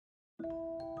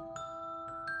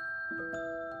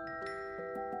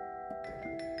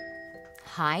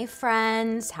Hi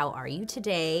friends, how are you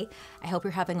today? I hope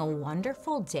you're having a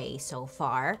wonderful day so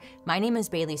far. My name is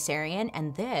BaileySarian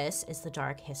and this is the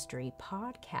Dark History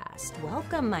Podcast.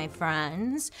 Welcome my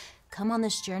friends. Come on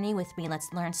this journey with me.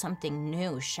 Let's learn something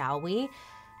new, shall we?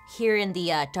 Here in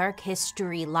the Dark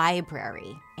History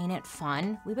Library. Ain't it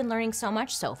fun? We've been learning so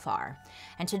much so far.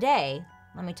 And today,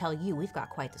 let me tell you, we've got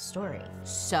quite the story.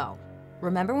 So,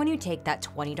 remember when you take that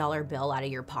 $20 bill out of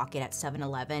your pocket at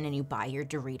 7-Eleven and you buy your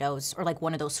Doritos or like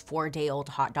one of those 4-day-old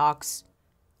hot dogs?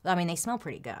 I mean, they smell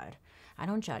pretty good. I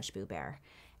don't judge, Boo Bear.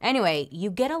 Anyway,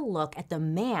 you get a look at the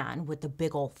man with the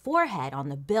big old forehead on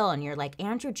the bill and you're like,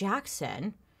 Andrew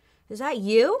Jackson, is that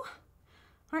you?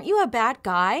 Aren't you a bad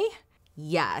guy?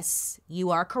 Yes,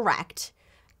 you are correct.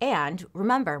 And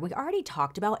remember, we already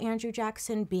talked about Andrew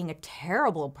Jackson being a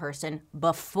terrible person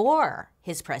before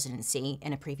his presidency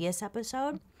in a previous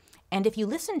episode. And if you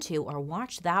listened to or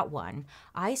watched that one,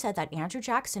 I said that Andrew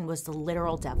Jackson was the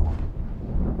literal devil.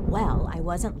 Well, I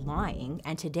wasn't lying,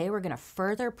 and today we're gonna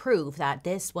further prove that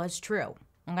this was true,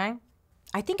 okay?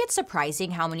 I think it's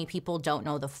surprising how many people don't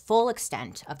know the full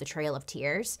extent of the Trail of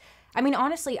Tears. I mean,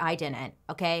 honestly, I didn't,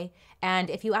 okay? And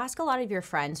if you ask a lot of your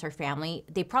friends or family,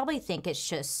 they probably think it's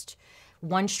just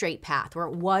one straight path, or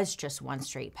it was just one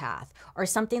straight path, or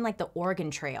something like the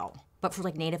Oregon Trail. But for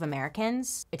like Native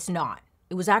Americans, it's not.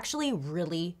 It was actually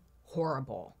really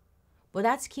horrible. Well,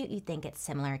 that's cute you think it's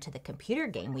similar to the computer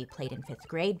game we played in 5th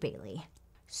grade, Bailey.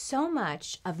 So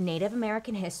much of Native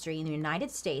American history in the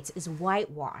United States is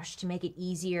whitewashed to make it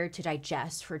easier to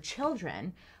digest for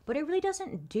children, but it really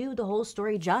doesn't do the whole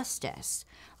story justice.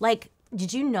 Like,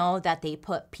 did you know that they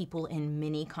put people in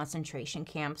mini concentration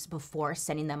camps before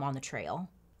sending them on the trail?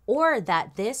 Or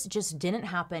that this just didn't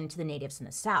happen to the natives in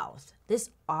the South.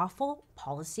 This awful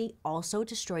policy also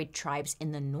destroyed tribes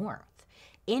in the North.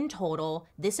 In total,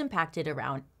 this impacted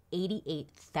around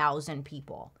 88,000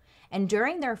 people. And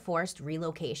during their forced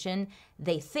relocation,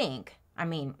 they think, I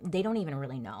mean, they don't even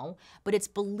really know, but it's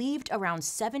believed around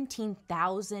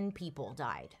 17,000 people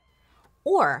died.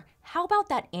 Or how about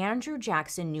that Andrew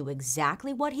Jackson knew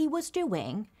exactly what he was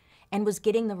doing and was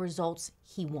getting the results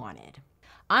he wanted?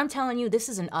 I'm telling you, this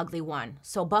is an ugly one.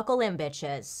 So buckle in,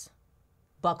 bitches.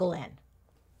 Buckle in.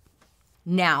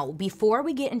 Now, before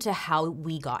we get into how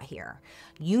we got here,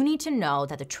 you need to know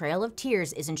that the Trail of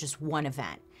Tears isn't just one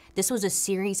event. This was a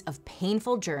series of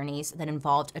painful journeys that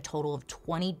involved a total of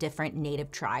 20 different native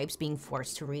tribes being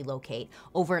forced to relocate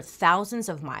over thousands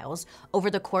of miles over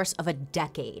the course of a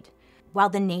decade. While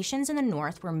the nations in the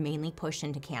north were mainly pushed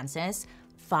into Kansas,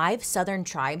 5 southern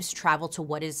tribes traveled to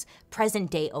what is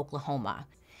present-day Oklahoma.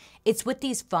 It's with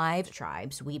these 5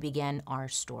 tribes we begin our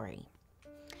story.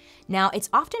 Now, it's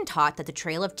often taught that the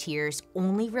Trail of Tears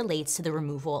only relates to the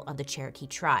removal of the Cherokee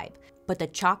tribe, but the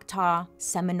Choctaw,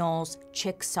 Seminoles,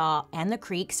 Chickasaw, and the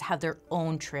Creeks have their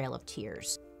own Trail of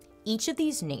Tears. Each of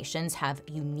these nations have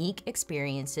unique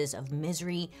experiences of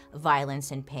misery,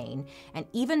 violence, and pain, and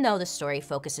even though the story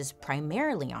focuses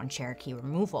primarily on Cherokee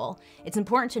removal, it's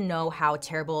important to know how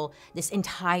terrible this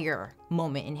entire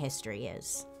moment in history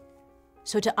is.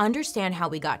 So to understand how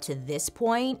we got to this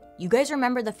point, you guys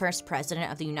remember the first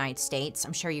president of the United States?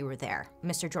 I'm sure you were there.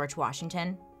 Mr. George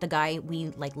Washington, the guy we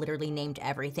like literally named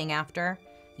everything after.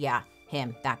 Yeah,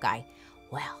 him, that guy.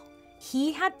 Well,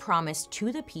 he had promised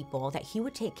to the people that he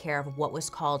would take care of what was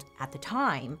called, at the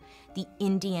time, the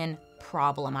Indian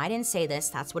problem. I didn't say this,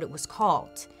 that's what it was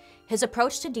called. His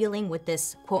approach to dealing with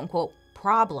this quote-unquote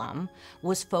problem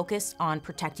was focused on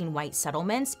protecting white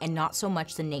settlements and not so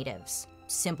much the natives.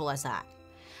 Simple as that.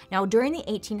 Now, during the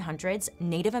 1800s,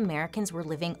 Native Americans were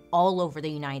living all over the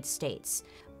United States,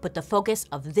 but the focus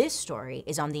of this story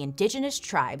is on the indigenous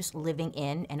tribes living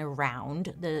in and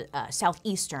around the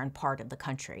southeastern part of the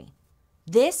country.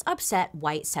 This upset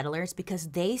white settlers because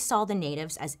they saw the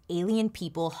natives as alien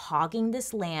people hogging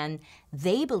this land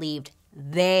they believed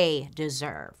they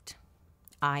deserved.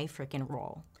 I freaking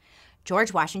roll.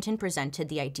 George Washington presented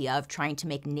the idea of trying to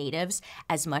make natives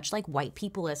as much like white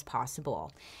people as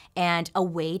possible. And a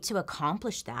way to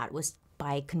accomplish that was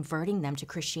by converting them to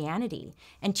Christianity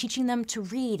and teaching them to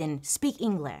read and speak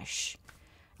English.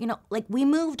 You know, like we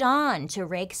moved on to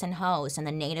rakes and hoes and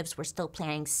the natives were still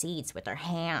planting seeds with their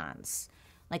hands.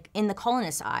 Like in the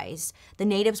colonists' eyes, the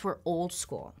natives were old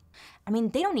school. I mean,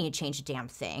 they don't need to change a damn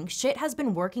thing. Shit has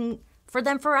been working for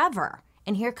them forever.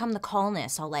 And here come the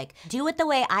colonists all like, do it the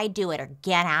way I do it or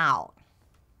get out.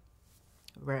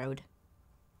 Rude.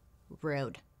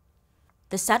 Rude.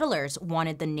 The settlers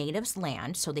wanted the natives'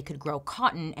 land so they could grow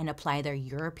cotton and apply their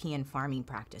European farming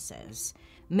practices.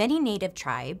 Many native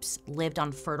tribes lived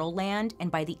on fertile land,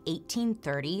 and by the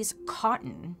 1830s,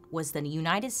 cotton was the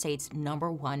United States'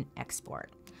 #1 export.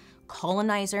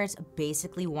 Colonizers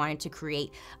basically wanted to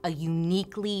create a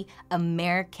uniquely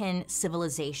American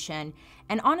civilization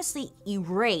and honestly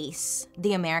erase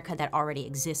the America that already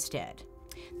existed.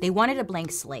 They wanted a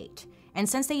blank slate, and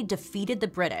since they defeated the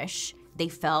British, they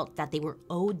felt that they were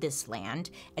owed this land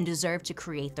and deserved to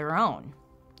create their own.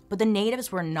 But the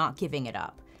natives were not giving it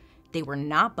up. They were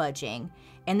not budging,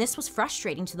 and this was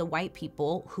frustrating to the white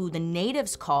people who the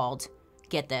natives called,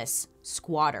 get this,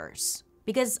 squatters.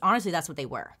 Because honestly, that's what they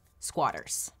were,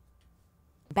 squatters.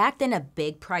 Back then, a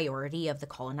big priority of the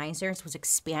colonizers was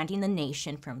expanding the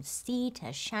nation from sea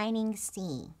to shining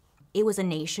sea. It was a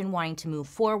nation wanting to move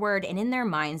forward, and in their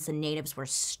minds, the natives were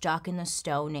stuck in the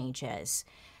Stone Ages.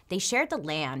 They shared the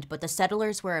land, but the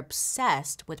settlers were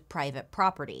obsessed with private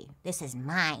property. This is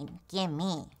mine, give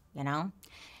me, you know?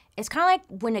 It's kind of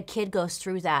like when a kid goes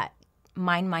through that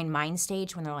mine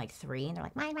stage when they're like 3, and they're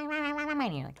like, mine,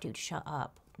 and you're like, dude, shut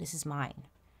up. This is mine.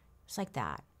 It's like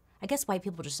that. I guess white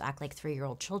people just act like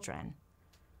 3-year-old children.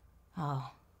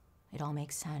 Oh, it all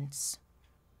makes sense.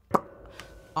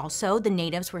 Also, the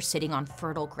natives were sitting on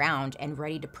fertile ground and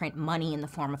ready to print money in the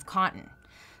form of cotton.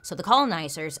 So the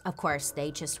colonizers, of course, they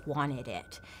just wanted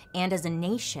it. And as a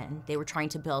nation, they were trying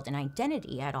to build an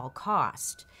identity at all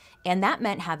cost. And that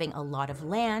meant having a lot of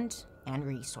land and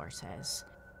resources.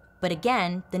 But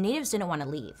again, the natives didn't want to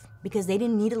leave because they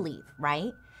didn't need to leave,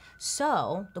 right?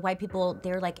 So the white people,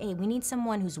 they were like, hey, we need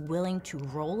someone who's willing to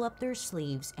roll up their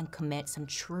sleeves and commit some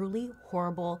truly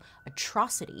horrible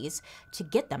atrocities to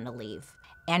get them to leave.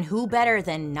 And who better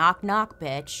than knock knock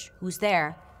bitch, who's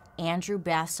there? Andrew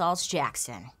Bath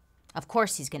Jackson. Of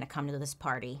course he's gonna come to this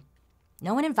party.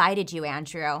 No one invited you,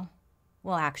 Andrew.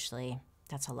 Well, actually,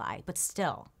 that's a lie, but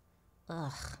still.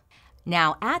 Ugh.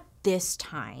 Now, at this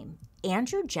time,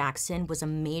 Andrew Jackson was a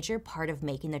major part of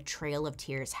making the Trail of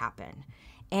Tears happen.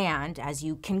 And, as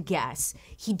you can guess,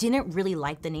 he didn't really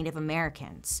like the Native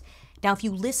Americans. Now, if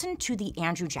you listen to the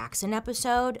Andrew Jackson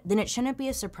episode, then it shouldn't be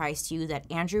a surprise to you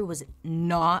that Andrew was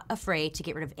not afraid to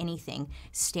get rid of anything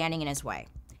standing in his way.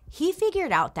 He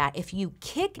figured out that if you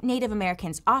kick Native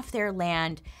Americans off their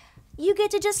land, you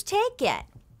get to just take it.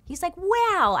 He's like,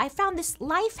 wow, I found this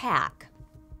life hack.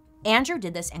 Andrew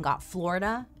did this and got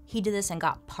Florida. He did this and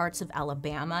got parts of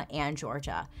Alabama and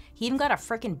Georgia. He even got a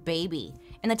frickin' baby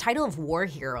and the title of war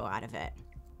hero out of it.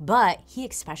 But he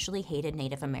especially hated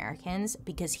Native Americans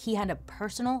because he had a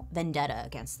personal vendetta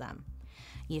against them.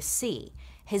 You see,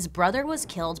 his brother was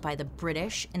killed by the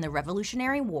British in the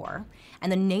Revolutionary War,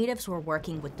 and the natives were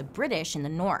working with the British in the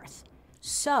North.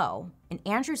 So, in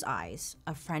Andrew's eyes,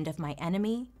 a friend of my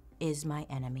enemy is my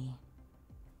enemy.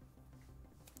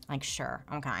 Like, sure,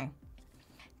 okay.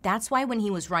 That's why when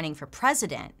he was running for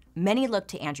president, many looked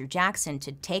to Andrew Jackson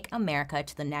to take America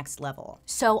to the next level.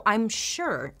 So I'm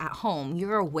sure at home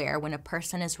you're aware when a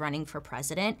person is running for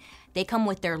president, they come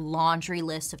with their laundry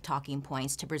list of talking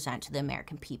points to present to the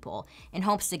American people in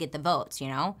hopes to get the votes, you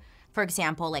know? For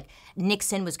example, like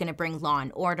Nixon was gonna bring law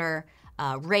and order,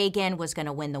 Reagan was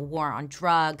gonna win the war on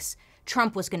drugs,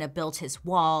 Trump was gonna build his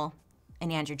wall,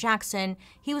 and Andrew Jackson,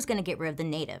 he was gonna get rid of the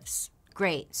natives.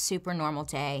 Great, super normal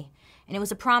day. And it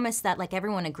was a promise that like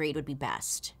everyone agreed would be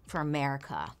best for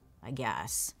America, I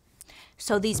guess.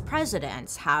 So these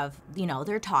presidents have, you know,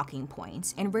 their talking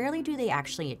points, and rarely do they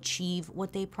actually achieve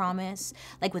what they promise.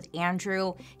 Like with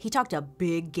Andrew, he talked a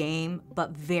big game,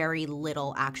 but very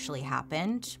little actually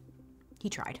happened. He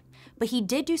tried. But he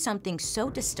did do something so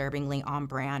disturbingly on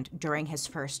brand during his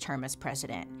first term as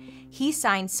president. He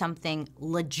signed something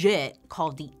legit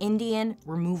called the Indian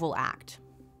Removal Act.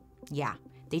 Yeah,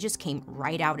 they just came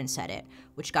right out and said it,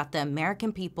 which got the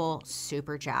American people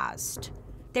super jazzed.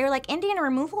 They were like, Indian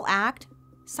Removal Act?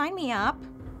 Sign me up.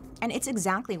 And it's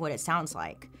exactly what it sounds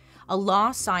like. A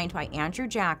law signed by Andrew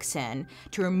Jackson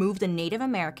to remove the Native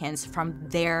Americans from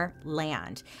their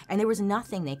land, and there was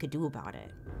nothing they could do about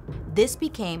it. This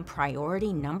became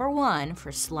priority number 1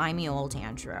 for slimy old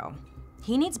Andrew.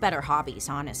 He needs better hobbies,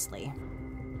 honestly.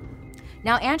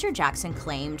 Now, Andrew Jackson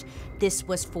claimed this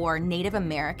was for Native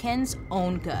Americans'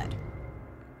 own good.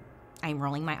 I'm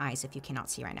rolling my eyes if you cannot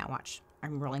see right now. Watch.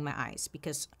 I'm rolling my eyes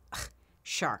because,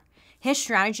 sure. His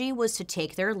strategy was to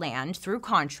take their land through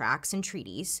contracts and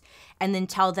treaties and then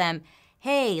tell them,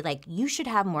 hey, like, you should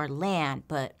have more land,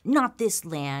 but not this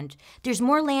land. There's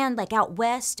more land, like, out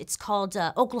west. It's called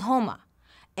Oklahoma.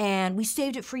 And we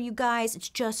saved it for you guys. It's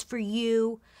just for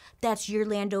you. That's your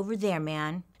land over there,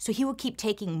 man. So he would keep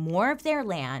taking more of their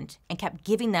land and kept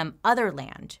giving them other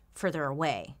land further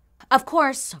away. Of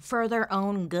course, for their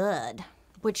own good,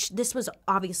 which this was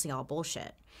obviously all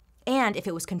bullshit. And if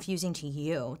it was confusing to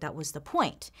you, that was the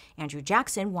point. Andrew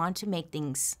Jackson wanted to make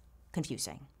things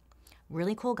confusing.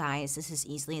 Really cool, guys. This is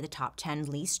easily the top 10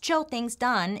 least chill things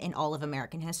done in all of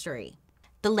American history.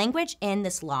 The language in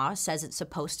this law says it's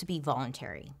supposed to be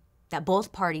voluntary, that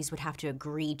both parties would have to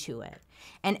agree to it.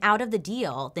 And out of the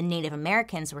deal, the Native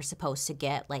Americans were supposed to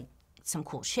get like some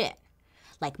cool shit,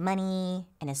 like money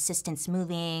and assistance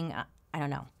moving. I don't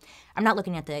know. I'm not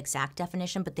looking at the exact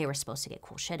definition, but they were supposed to get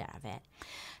cool shit out of it.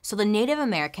 So the Native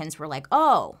Americans were like,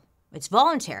 oh, it's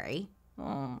voluntary.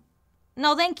 Oh,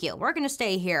 no, thank you. We're going to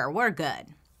stay here. We're good.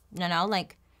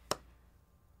 Like,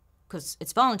 because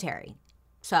it's voluntary.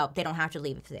 So they don't have to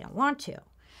leave if they don't want to.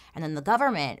 And then the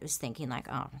government was thinking like,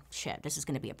 oh, shit, this is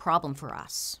going to be a problem for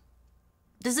us.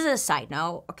 This is a side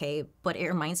note, okay, but it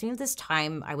reminds me of this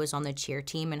time I was on the cheer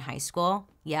team in high school.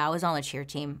 Yeah, I was on the cheer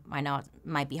team. I know it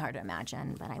might be hard to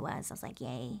imagine, but I was like,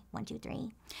 yay, 1, 2,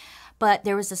 3. But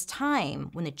there was this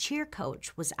time when the cheer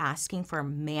coach was asking for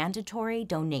mandatory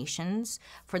donations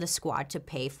for the squad to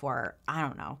pay for, I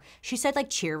don't know. She said like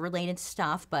cheer-related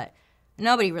stuff, but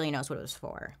nobody really knows what it was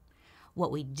for.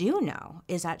 What we do know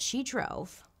is that she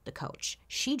drove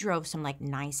some like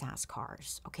nice-ass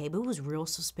cars, okay? But it was real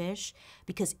suspicious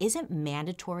because isn't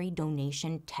mandatory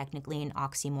donation technically an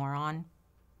oxymoron?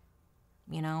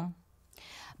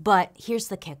 But here's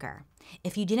the kicker.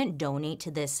 If you didn't donate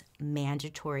to this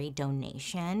mandatory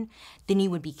donation, then you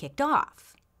would be kicked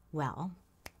off. Well,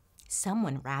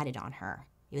 someone ratted on her.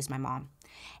 It was my mom.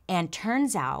 And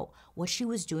turns out what she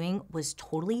was doing was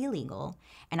totally illegal,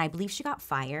 and I believe she got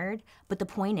fired. But the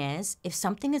point is, if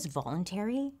something is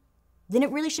voluntary, then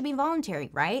it really should be voluntary,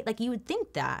 right? Like you would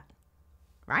think that,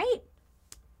 right?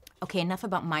 Okay, enough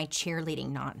about my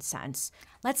cheerleading nonsense.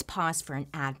 Let's pause for an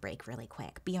ad break really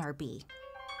quick. BRB.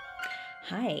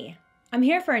 Hi, I'm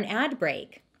here for an ad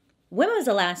break. When was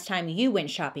the last time you went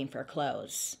shopping for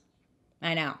clothes?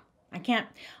 I know, I can't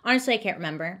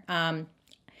remember. I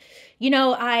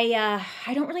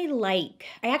don't really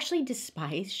I actually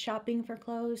despise shopping for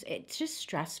clothes. It's just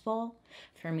stressful.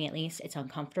 For me, at least, it's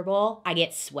uncomfortable. I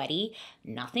get sweaty.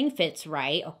 Nothing fits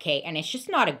right. Okay, and it's just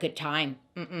not a good time.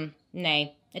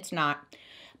 Nay, it's not.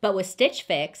 But with Stitch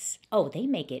Fix, they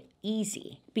make it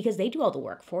easy because they do all the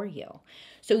work for you.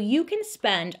 So you can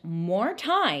spend more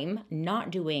time not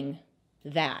doing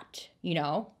that,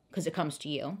 because it comes to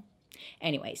you.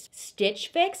 Anyways, Stitch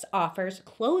Fix offers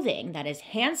clothing that is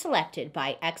hand-selected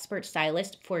by expert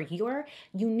stylists for your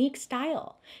unique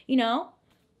style,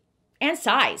 and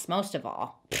size, most of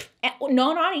all.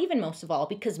 No, not even most of all,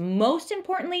 because most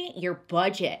importantly, your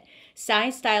budget.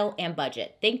 Size, style, and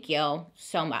budget. Thank you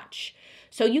so much.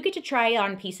 So you get to try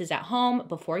on pieces at home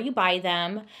before you buy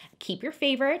them, keep your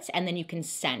favorites, and then you can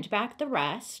send back the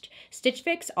rest. Stitch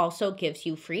Fix also gives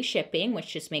you free shipping,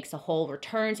 which just makes the whole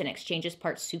returns and exchanges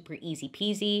part super easy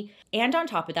peasy. And on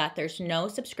top of that, there's no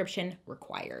subscription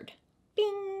required.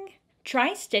 Bing!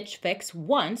 Try Stitch Fix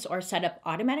once or set up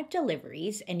automatic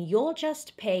deliveries, and you'll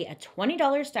just pay a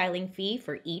 $20 styling fee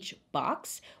for each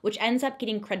box, which ends up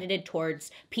getting credited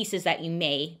towards pieces that you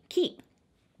may keep.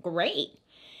 Great!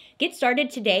 Get started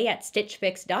today at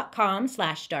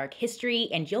stitchfix.com/darkhistory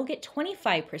and you'll get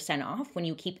 25% off when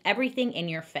you keep everything in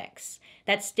your fix.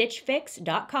 That's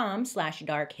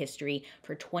stitchfix.com/darkhistory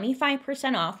for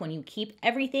 25% off when you keep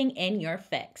everything in your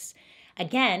fix.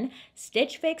 Again,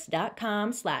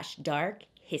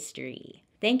 stitchfix.com/darkhistory.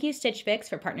 Thank you, Stitch Fix,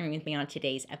 for partnering with me on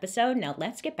today's episode. Now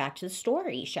let's get back to the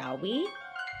story, shall we?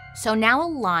 So now a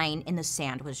line in the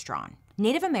sand was drawn.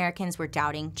 Native Americans were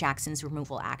doubting Jackson's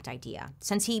Removal Act idea,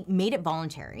 since he made it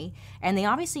voluntary, and they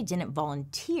obviously didn't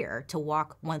volunteer to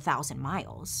walk 1,000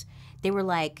 miles. They were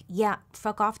like, yeah,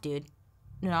 fuck off, dude.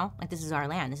 This is our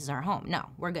land, this is our home. No,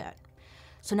 we're good.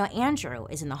 So now Andrew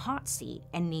is in the hot seat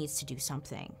and needs to do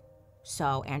something.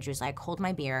 So Andrew's like, hold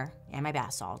my beer and my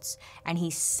bath salts, and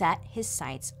he set his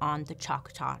sights on the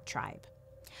Choctaw tribe.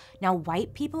 Now,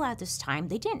 white people at this time,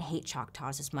 they didn't hate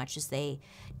Choctaws as much as they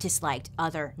disliked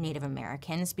other Native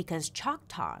Americans because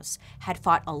Choctaws had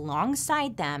fought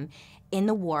alongside them in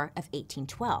the War of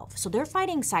 1812. So they're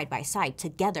fighting side by side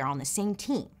together on the same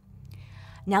team.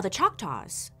 Now, the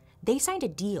Choctaws, they signed a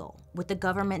deal with the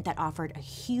government that offered a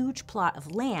huge plot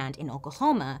of land in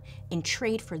Oklahoma in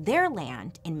trade for their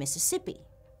land in Mississippi.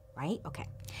 Right? Okay.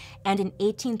 And in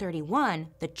 1831,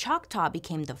 the Choctaw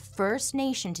became the first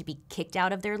nation to be kicked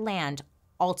out of their land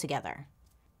altogether.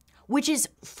 Which is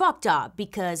fucked up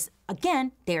because,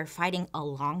 again, they're fighting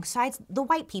alongside the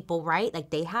white people, right?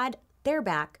 Like they had their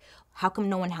back. How come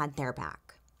no one had their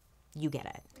back? You get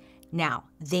it. Now,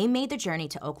 they made the journey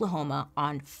to Oklahoma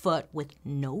on foot with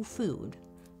no food,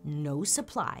 no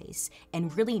supplies,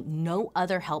 and really no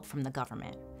other help from the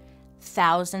government.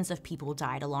 Thousands of people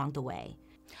died along the way.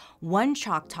 One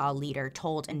Choctaw leader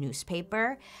told a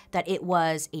newspaper that it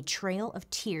was a trail of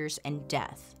tears and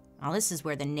death. Now, this is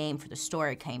where the name for the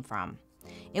story came from.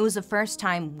 It was the first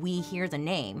time we hear the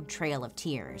name Trail of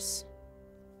Tears.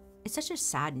 It's such a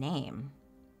sad name.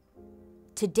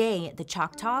 Today, the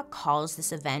Choctaw calls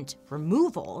this event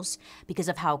removals because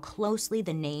of how closely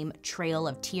the name Trail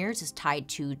of Tears is tied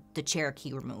to the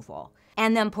Cherokee removal.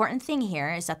 And the important thing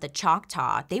here is that the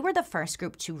Choctaw, they were the first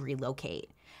group to relocate.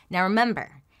 Now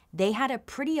remember, they had a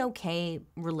pretty okay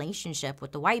relationship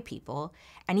with the white people,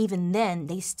 and even then,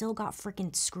 they still got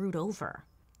freaking screwed over.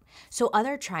 So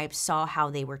other tribes saw how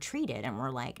they were treated and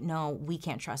were like, no, we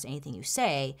can't trust anything you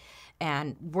say,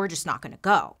 and we're just not gonna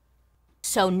go.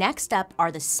 So next up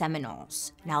are the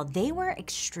Seminoles. Now, they were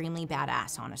extremely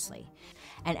badass, honestly.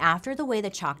 And after the way the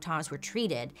Choctaws were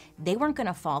treated, they weren't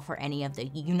gonna fall for any of the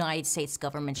United States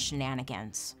government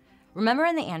shenanigans. Remember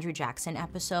in the Andrew Jackson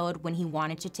episode when he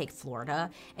wanted to take Florida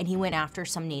and he went after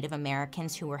some Native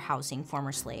Americans who were housing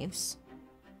former slaves?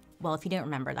 Well, if you didn't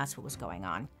remember, that's what was going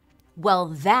on. Well,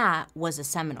 that was the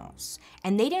Seminoles,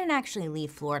 and they didn't actually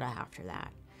leave Florida after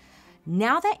that.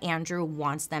 Now that Andrew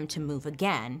wants them to move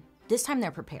again, this time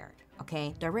they're prepared,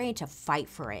 okay? They're ready to fight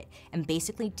for it and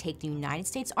basically take the United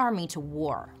States Army to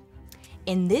war.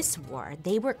 In this war,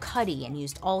 they were cutty and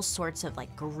used all sorts of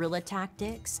like guerrilla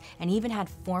tactics and even had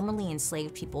formerly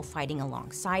enslaved people fighting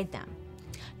alongside them.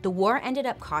 The war ended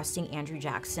up costing Andrew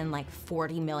Jackson like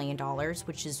 $40 million,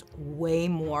 which is way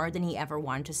more than he ever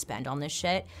wanted to spend on this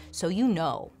shit. So you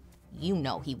know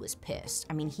he was pissed.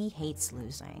 I mean, he hates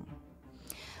losing.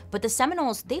 But the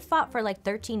Seminoles, they fought for like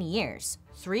 13 years,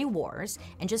 3 wars,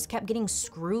 and just kept getting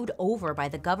screwed over by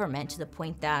the government to the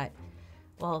point that,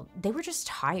 well, they were just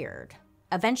tired.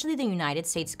 Eventually, the United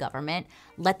States government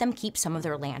let them keep some of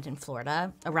their land in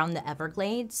Florida, around the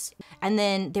Everglades, and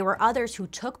then there were others who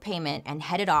took payment and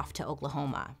headed off to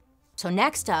Oklahoma. So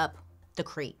next up, the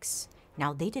Creeks.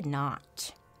 Now, they did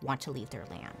not want to leave their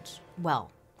land.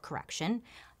 Well, correction,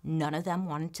 none of them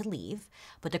wanted to leave,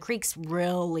 but the Creeks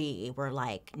really were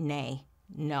like, nay,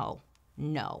 no,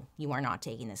 you are not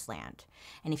taking this land.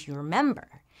 And if you remember,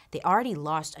 they already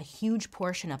lost a huge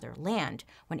portion of their land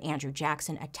when Andrew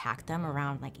Jackson attacked them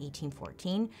around like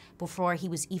 1814 before he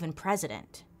was even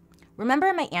president. Remember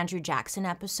in my Andrew Jackson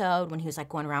episode when he was like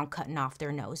going around cutting off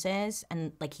their noses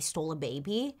and like he stole a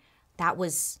baby? That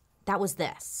was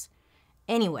this.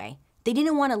 Anyway, they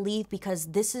didn't want to leave because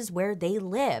this is where they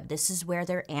live. This is where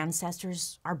their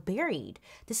ancestors are buried.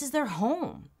 This is their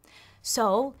home.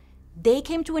 So they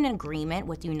came to an agreement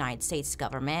with the United States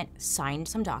government, signed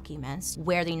some documents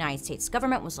where the United States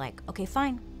government was like, okay,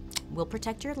 fine, we'll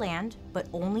protect your land, but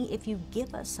only if you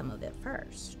give us some of it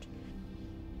first.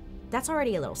 That's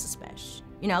already a little suspicious.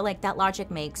 You know, like that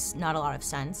logic makes not a lot of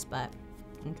sense, but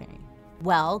okay.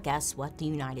 Well, guess what the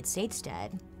United States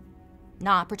did?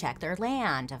 Not protect their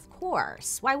land, of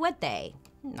course. Why would they?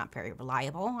 Not very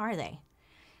reliable, are they?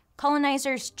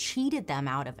 Colonizers cheated them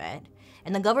out of it,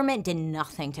 and the government did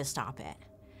nothing to stop it.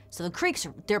 So the Creeks,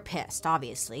 they're pissed,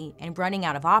 obviously, and running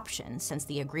out of options since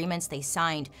the agreements they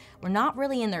signed were not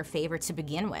really in their favor to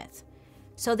begin with.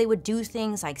 So they would do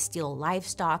things like steal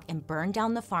livestock and burn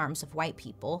down the farms of white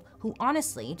people who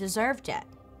honestly deserved it,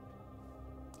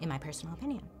 in my personal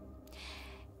opinion.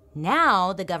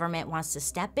 Now the government wants to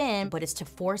step in, but it's to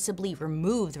forcibly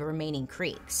remove the remaining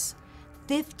Creeks.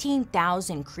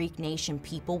 15,000 Creek Nation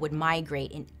people would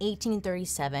migrate in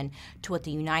 1837 to what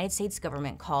the United States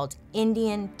government called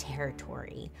Indian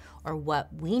Territory, or what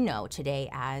we know today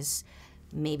as,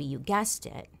 maybe you guessed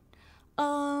it,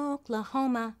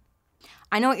 Oklahoma.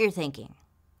 I know what you're thinking.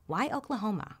 Why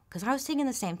Oklahoma? Because I was thinking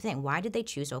the same thing. Why did they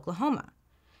choose Oklahoma?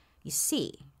 You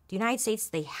see, the United States,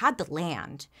 they had the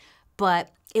land, but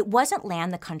it wasn't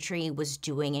land the country was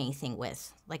doing anything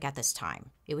with, like at this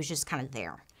time. It was just kind of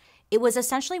there. It was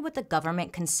essentially what the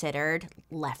government considered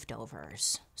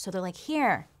leftovers. So they're like,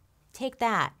 here, take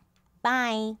that,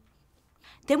 bye.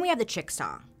 Then we have the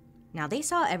Chickasaw. Now they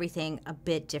saw everything a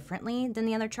bit differently than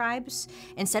the other tribes.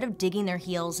 Instead of digging their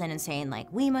heels in and saying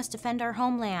like, we must defend our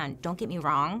homeland, don't get me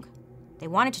wrong. They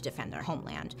wanted to defend their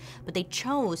homeland, but they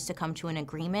chose to come to an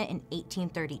agreement in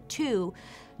 1832,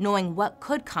 knowing what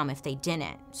could come if they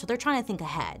didn't. So they're trying to think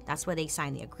ahead. That's why they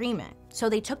signed the agreement. So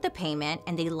they took the payment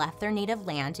and they left their native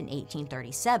land in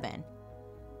 1837.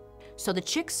 So the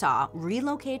Chickasaw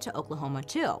relocated to Oklahoma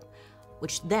too,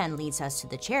 which then leads us to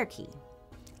the Cherokee.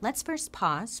 Let's first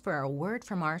pause for a word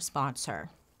from our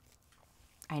sponsor.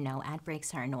 I know ad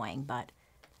breaks are annoying, but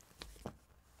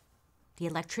the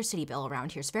electricity bill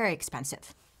around here is very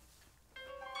expensive.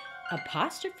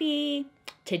 Apostrophe.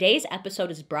 Today's episode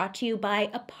is brought to you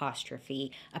by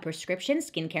Apostrophe, a prescription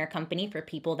skincare company for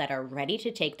people that are ready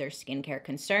to take their skincare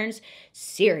concerns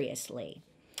seriously.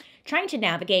 Trying to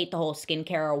navigate the whole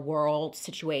skincare world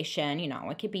situation,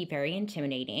 it could be very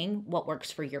intimidating. What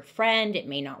works for your friend, it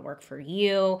may not work for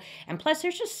you. And plus,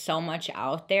 there's just so much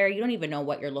out there. You don't even know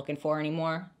what you're looking for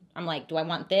anymore. I'm like, do I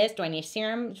want this? Do I need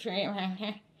serum?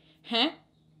 Huh?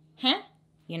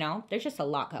 There's just a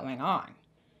lot going on.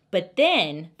 But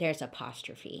then there's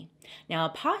Apostrophe. Now,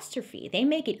 Apostrophe, they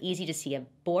make it easy to see a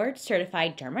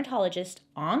board-certified dermatologist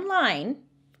online,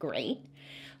 great,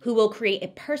 who will create a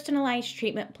personalized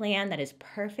treatment plan that is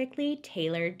perfectly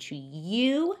tailored to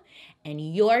you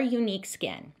and your unique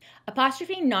skin.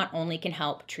 Apostrophe not only can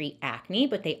help treat acne,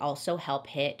 but they also help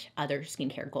hit other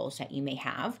skincare goals that you may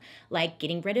have, like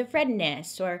getting rid of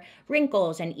redness or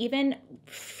wrinkles and even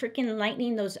freaking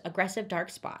lightening those aggressive dark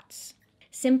spots.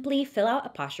 Simply fill out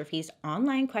Apostrophe's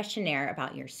online questionnaire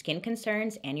about your skin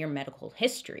concerns and your medical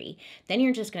history. Then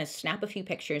you're just going to snap a few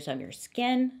pictures of your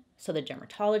skin so the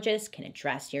dermatologist can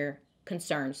address your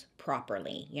concerns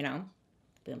properly, Boom,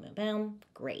 boom, boom.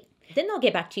 Great. Then they'll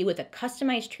get back to you with a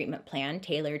customized treatment plan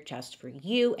tailored just for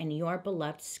you and your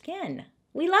beloved skin.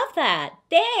 We love that.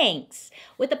 Thanks.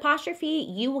 With Apostrophe,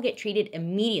 you will get treated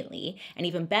immediately. And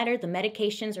even better, the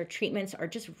medications or treatments are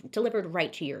just delivered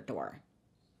right to your door.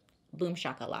 Boom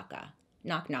shakalaka.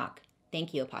 Knock, knock.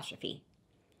 Thank you, Apostrophe.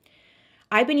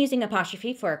 I've been using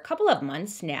Apostrophe for a couple of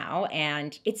months now,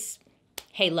 and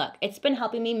hey, look, it's been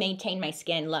helping me maintain my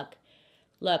skin. Look,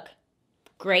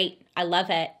 great. I love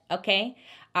it, okay?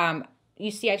 You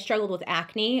see, I've struggled with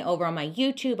acne over on my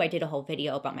YouTube. I did a whole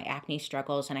video about my acne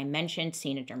struggles, and I mentioned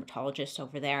seeing a dermatologist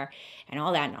over there and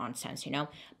all that nonsense,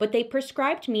 But they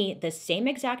prescribed me the same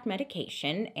exact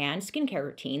medication and skincare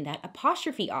routine that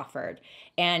Apostrophe offered,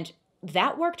 and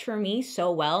that worked for me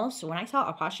so well. So when I saw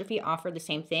Apostrophe offer the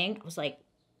same thing, I was like,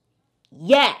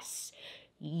 yes,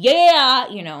 yeah,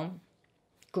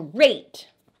 great.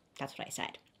 That's what I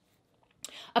said.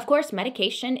 Of course,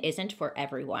 medication isn't for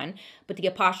everyone, but the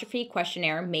Apostrophe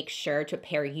questionnaire makes sure to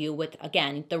pair you with,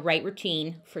 again, the right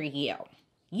routine for you.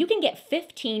 You can get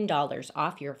 $15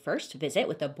 off your first visit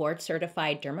with a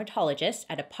board-certified dermatologist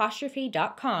at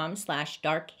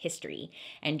apostrophe.com/darkhistory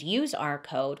and use our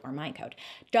code, or my code,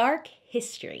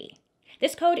 DARKHISTORY.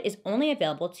 This code is only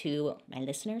available to my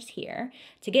listeners here.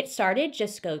 To get started,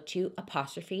 just go to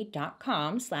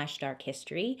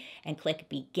apostrophe.com/darkhistory and click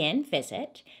Begin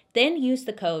Visit. Then use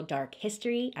the code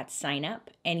DARKHISTORY at sign up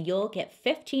and you'll get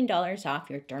 $15 off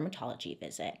your dermatology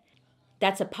visit.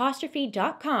 That's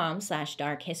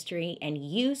apostrophe.com/darkhistory and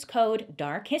use code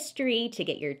DARKHISTORY to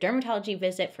get your dermatology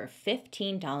visit for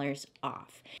 $15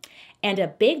 off. And a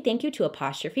big thank you to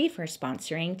Apostrophe for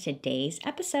sponsoring today's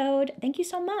episode. Thank you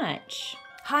so much.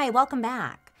 Hi, welcome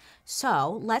back.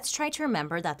 So let's try to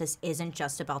remember that this isn't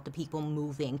just about the people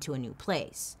moving to a new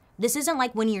place. This isn't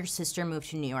like when your sister moved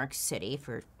to New York City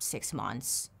for 6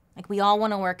 months. Like, we all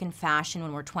want to work in fashion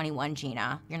when we're 21,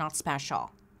 Gina. You're not special,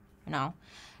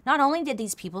 Not only did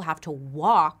these people have to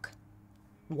walk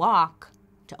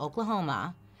to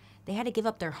Oklahoma, they had to give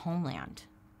up their homeland.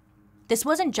 This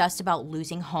wasn't just about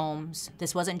losing homes.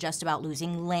 This wasn't just about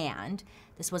losing land.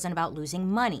 This wasn't about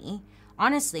losing money.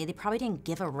 Honestly, they probably didn't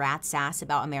give a rat's ass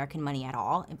about American money at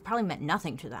all. It probably meant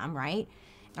nothing to them, right?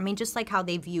 I mean, just like how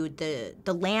they viewed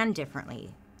the land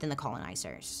differently than the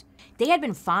colonizers. They had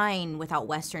been fine without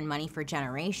Western money for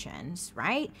generations,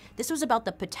 right? This was about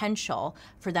the potential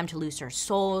for them to lose their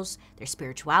souls, their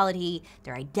spirituality,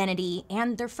 their identity,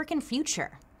 and their freaking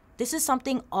future. This is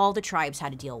something all the tribes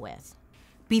had to deal with.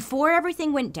 Before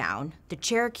everything went down, the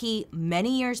Cherokee,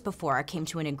 many years before, came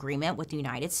to an agreement with the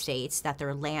United States that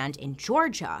their land in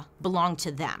Georgia belonged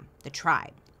to them, the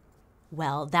tribe.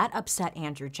 Well, that upset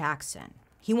Andrew Jackson.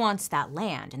 He wants that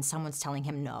land, and someone's telling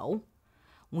him no.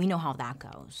 We know how that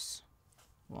goes.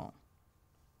 Well,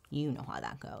 you know how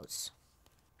that goes.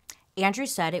 Andrew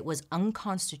said it was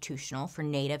unconstitutional for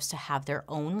natives to have their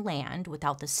own land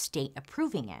without the state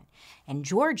approving it. And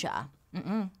Georgia,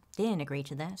 they didn't agree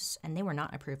to this, and they were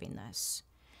not approving this.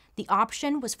 The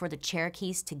option was for the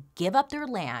Cherokees to give up their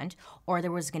land, or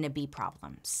there was going to be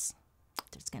problems.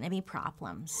 There's going to be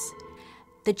problems.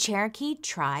 The Cherokee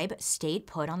tribe stayed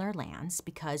put on their lands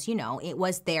because, it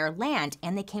was their land,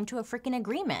 and they came to a freaking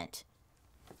agreement.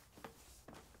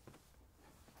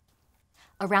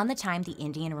 Around the time the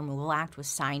Indian Removal Act was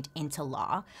signed into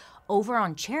law, over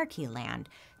on Cherokee land,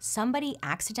 somebody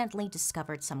accidentally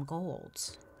discovered some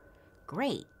gold.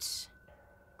 Great.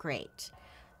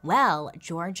 Well,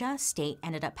 Georgia state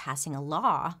ended up passing a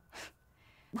law.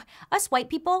 Us white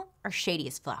people are shady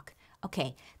as fuck.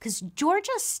 Okay, because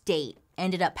Georgia State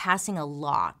ended up passing a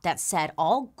law that said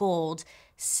all gold,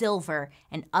 silver,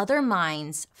 and other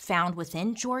mines found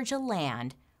within Georgia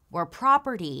land were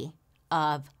property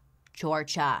of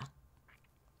Georgia,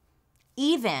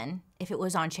 even if it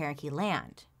was on Cherokee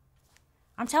land.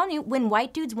 I'm telling you, when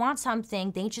white dudes want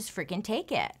something, they just freaking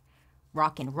take it.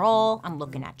 Rock and roll, I'm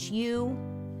looking at you.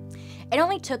 It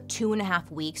only took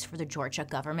 2.5 weeks for the Georgia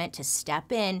government to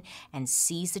step in and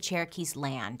seize the Cherokees'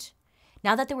 land.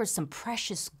 Now that there was some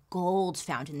precious gold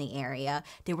found in the area,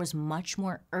 there was much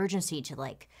more urgency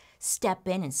to step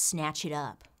in and snatch it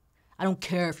up. I don't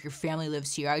care if your family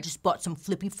lives here. I just bought some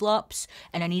flippy flops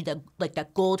and I need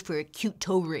that gold for a cute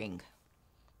toe ring,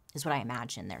 is what I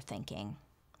imagine they're thinking,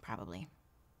 probably.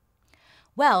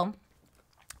 Well,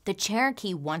 the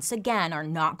Cherokee once again are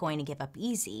not going to give up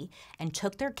easy and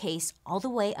took their case all the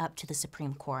way up to the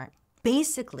Supreme Court.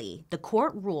 Basically, the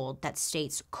court ruled that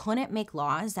states couldn't make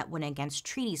laws that went against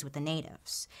treaties with the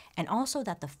natives, and also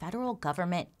that the federal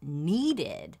government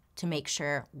needed to make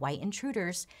sure white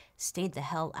intruders stayed the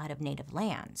hell out of native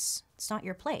lands. It's not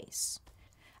your place.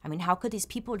 I mean, how could these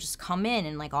people just come in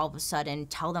and all of a sudden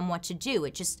tell them what to do?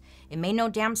 It made no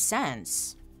damn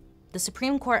sense. The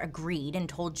Supreme Court agreed and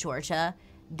told Georgia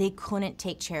they couldn't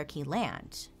take Cherokee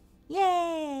land.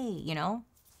 Yay,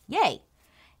 yay.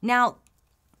 Now,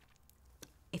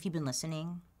 if you've been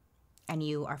listening and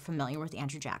you are familiar with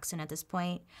Andrew Jackson at this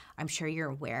point, I'm sure you're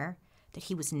aware that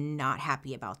he was not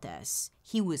happy about this.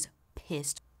 He was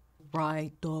pissed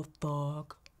right the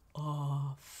fuck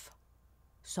off.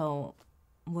 So,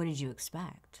 what did you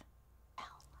expect?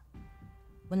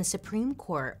 When the Supreme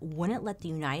Court wouldn't let the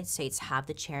United States have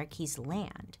the Cherokees'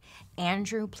 land,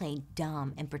 Andrew played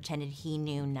dumb and pretended he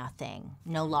knew nothing.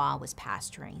 No law was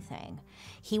passed or anything.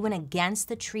 He went against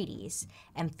the treaties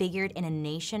and figured in a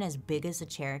nation as big as the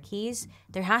Cherokees,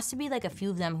 there has to be a few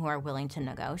of them who are willing to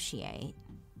negotiate,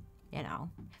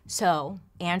 So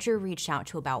Andrew reached out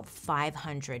to about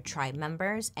 500 tribe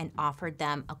members and offered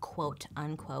them a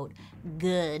quote-unquote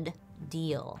good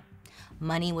deal.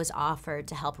 Money was offered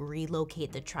to help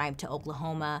relocate the tribe to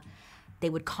Oklahoma. They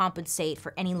would compensate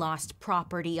for any lost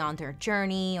property on their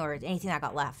journey or anything that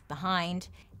got left behind.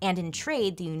 And in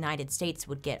trade, the United States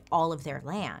would get all of their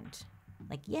land.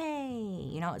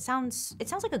 Yay! It sounds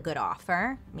like a good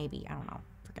offer. Maybe, I don't know,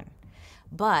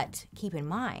 But keep in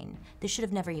mind, this should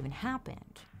have never even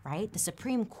happened, right? The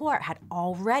Supreme Court had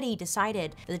already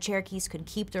decided that the Cherokees could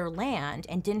keep their land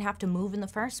and didn't have to move in the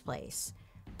first place.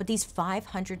 But these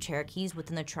 500 Cherokees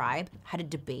within the tribe had a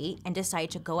debate and decided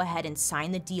to go ahead and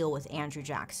sign the deal with Andrew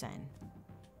Jackson.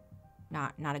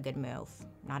 Not a good move.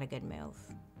 Not a good move.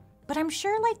 But I'm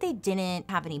sure they didn't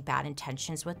have any bad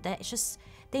intentions with it. It's just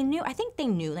I think they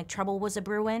knew trouble was a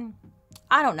brewing.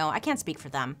 I don't know. I can't speak for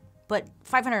them. But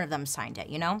 500 of them signed it,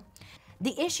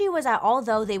 The issue was that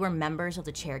although they were members of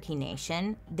the Cherokee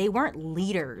Nation, they weren't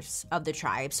leaders of the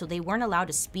tribe, so they weren't allowed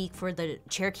to speak for the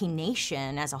Cherokee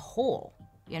Nation as a whole.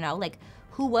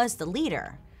 Who was the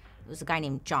leader? It was a guy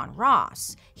named John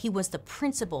Ross. He was the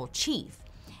principal chief,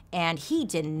 and he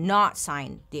did not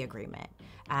sign the agreement.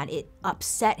 And it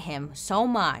upset him so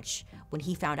much when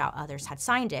he found out others had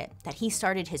signed it that he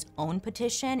started his own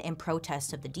petition in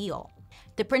protest of the deal.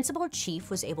 The principal chief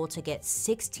was able to get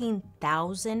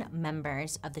 16,000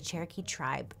 members of the Cherokee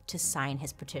tribe to sign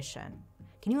his petition.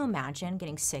 Can you imagine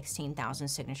getting 16,000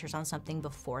 signatures on something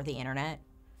before the internet?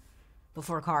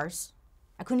 Before cars?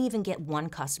 I couldn't even get one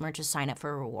customer to sign up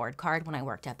for a reward card when I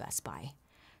worked at Best Buy.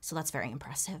 So that's very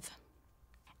impressive.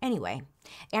 Anyway,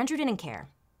 Andrew didn't care.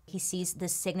 He sees the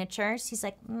signatures. He's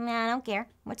like, nah, I don't care.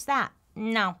 What's that?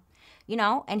 No.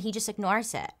 And he just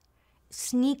ignores it.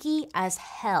 Sneaky as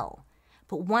hell.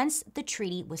 But once the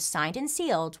treaty was signed and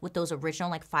sealed with those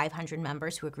original 500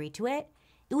 members who agreed to it,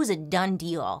 it was a done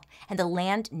deal. And the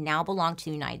land now belonged to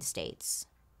the United States.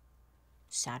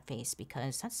 Sad face,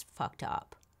 because that's fucked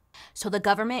up. So the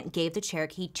government gave the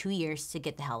Cherokee 2 years to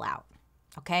get the hell out,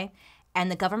 okay? And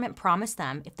the government promised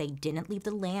them if they didn't leave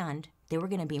the land, they were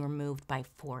going to be removed by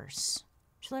force.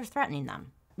 So they're threatening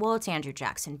them. Well, it's Andrew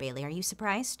Jackson, Bailey. Are you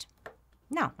surprised?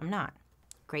 No, I'm not.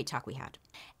 Great talk we had.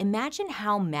 Imagine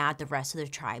how mad the rest of the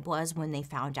tribe was when they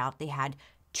found out they had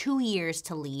 2 years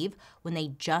to leave when they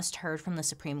just heard from the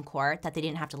Supreme Court that they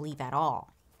didn't have to leave at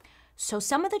all. So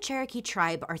some of the Cherokee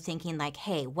tribe are thinking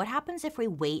hey, what happens if we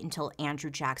wait until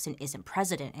Andrew Jackson isn't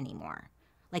president anymore?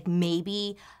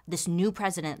 Maybe this new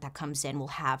president that comes in will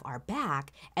have our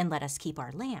back and let us keep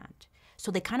our land.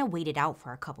 So they kind of waited out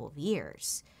for a couple of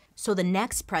years. So the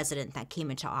next president that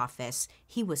came into office,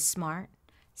 he was smart,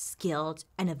 skilled,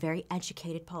 and a very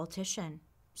educated politician.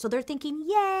 So they're thinking,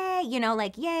 yay,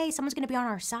 like, yay, someone's gonna be on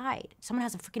our side. Someone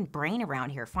has a freaking brain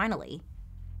around here, finally.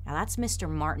 Now that's Mr.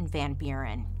 Martin Van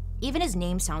Buren. Even his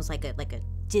name sounds like a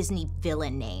Disney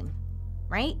villain name,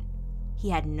 right? He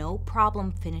had no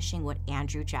problem finishing what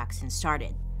Andrew Jackson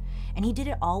started. And he did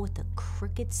it all with a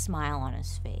crooked smile on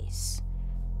his face.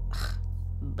 Ugh,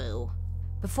 boo.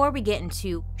 Before we get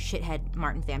into shithead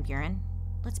Martin Van Buren,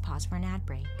 let's pause for an ad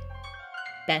break.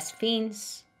 Best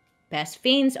Fiends. Best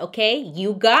Fiends, okay?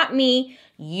 You got me.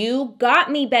 You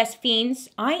got me, Best Fiends.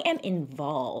 I am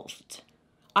involved.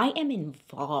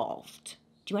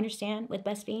 Do you understand with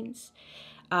Best Fiends?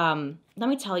 Let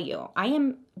me tell you,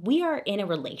 we are in a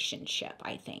relationship,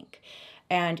 I think.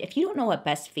 And if you don't know what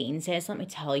Best Fiends is, let me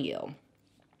tell you.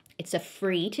 It's a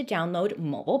free to download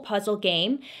mobile puzzle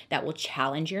game that will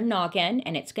challenge your noggin,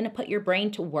 and it's going to put your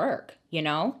brain to work,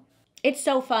 It's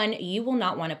so fun, you will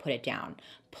not want to put it down.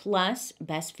 Plus,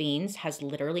 Best Fiends has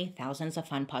literally thousands of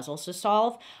fun puzzles to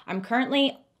solve. I'm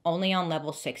currently only on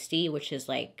level 60, which is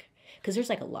because there's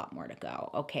a lot more to go,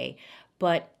 okay?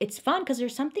 But it's fun because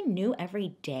there's something new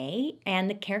every day, and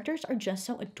the characters are just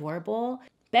so adorable.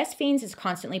 Best Fiends is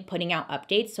constantly putting out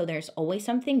updates, so there's always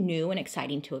something new and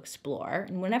exciting to explore.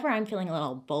 And whenever I'm feeling a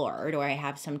little bored or I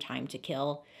have some time to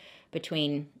kill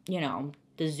between,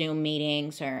 the Zoom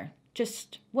meetings or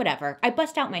just whatever, I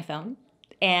bust out my phone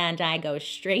and I go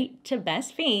straight to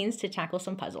Best Fiends to tackle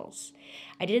some puzzles.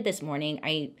 I did it this morning.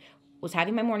 I was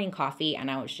having my morning coffee and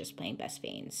I was just playing Best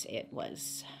Fiends. It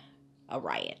was a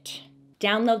riot.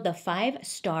 Download the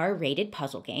 5-star rated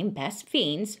puzzle game Best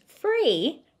Fiends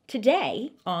free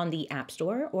today on the App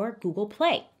Store or Google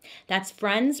Play. That's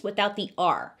friends without the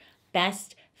R.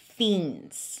 Best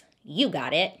Fiends. You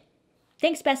got it.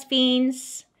 Thanks, Best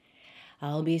Fiends.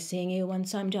 I'll be seeing you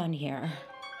once I'm done here.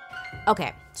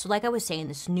 Okay, so like I was saying,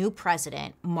 this new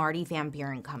president, Marty Van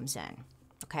Buren, comes in,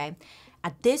 okay?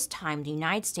 At this time, the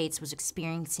United States was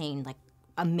experiencing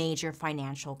a major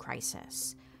financial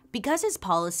crisis. Because his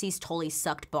policies totally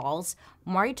sucked balls,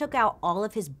 Marty took out all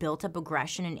of his built-up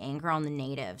aggression and anger on the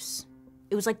natives.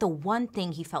 It was the one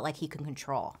thing he felt like he could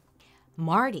control.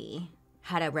 Marty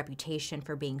had a reputation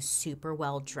for being super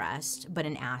well-dressed, but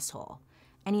an asshole.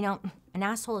 And an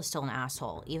asshole is still an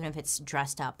asshole, even if it's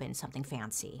dressed up in something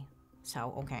fancy.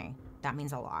 So, okay, that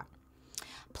means a lot.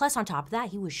 Plus, on top of that,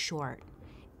 he was short.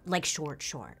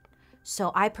 Short.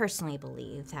 So I personally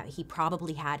believe that he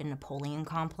probably had a Napoleon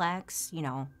complex,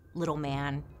 little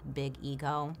man, big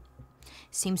ego.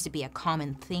 Seems to be a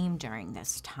common theme during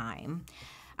this time.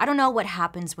 I don't know what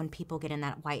happens when people get in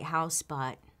that White House,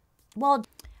 but, well,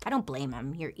 I don't blame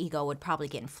him. Your ego would probably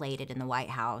get inflated in the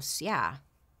White House, yeah.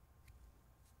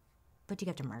 But do you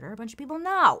have to murder a bunch of people?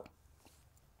 No.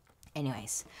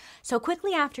 Anyways, so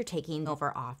quickly after taking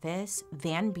over office,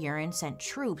 Van Buren sent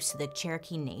troops to the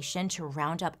Cherokee Nation to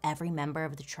round up every member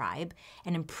of the tribe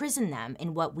and imprison them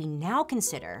in what we now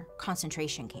consider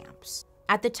concentration camps.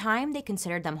 At the time, they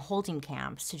considered them holding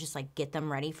camps to just get them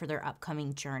ready for their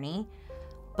upcoming journey.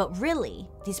 But really,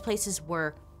 these places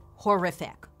were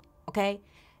horrific, okay?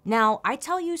 Now, I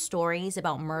tell you stories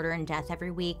about murder and death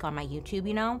every week on my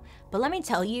YouTube, but let me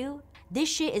tell you, this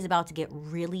shit is about to get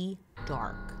really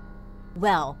dark.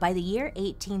 Well, by the year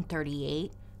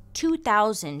 1838,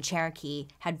 2,000 Cherokee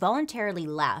had voluntarily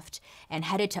left and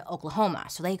headed to Oklahoma,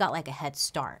 so they got a head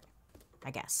start,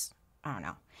 I guess. I don't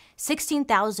know.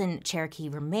 16,000 Cherokee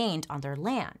remained on their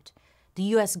land. The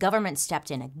U.S. government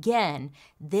stepped in again,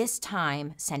 this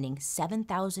time sending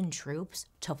 7,000 troops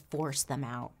to force them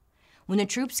out. When the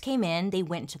troops came in, they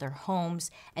went into their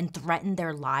homes and threatened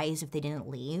their lives if they didn't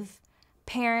leave.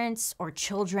 Parents or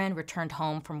children returned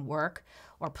home from work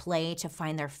or play to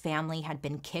find their family had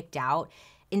been kicked out.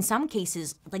 In some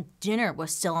cases, dinner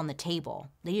was still on the table.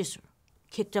 They just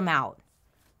kicked them out.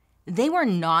 They were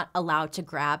not allowed to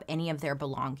grab any of their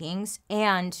belongings,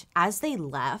 and as they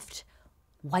left,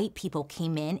 white people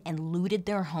came in and looted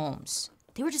their homes.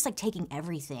 They were just taking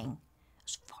everything. It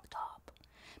was fucked up.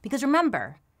 Because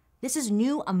remember, this is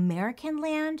new American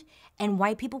land, and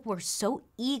white people were so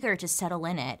eager to settle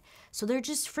in it, so they're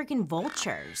just freaking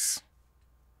vultures.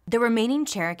 The remaining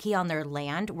Cherokee on their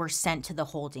land were sent to the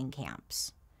holding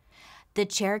camps. The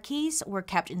Cherokees were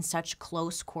kept in such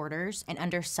close quarters and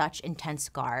under such intense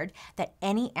guard that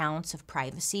any ounce of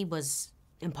privacy was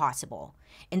impossible.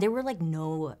 And there were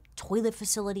no toilet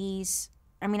facilities.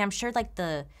 I mean, I'm sure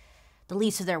the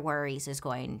least of their worries is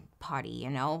going potty,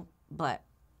 but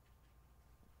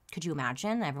could you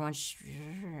imagine? Everyone's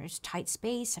tight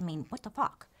space. I mean, what the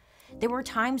fuck? There were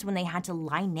times when they had to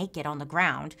lie naked on the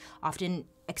ground, often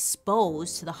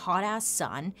exposed to the hot-ass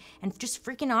sun and just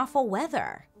freaking awful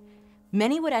weather.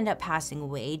 Many would end up passing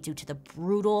away due to the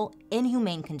brutal,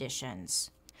 inhumane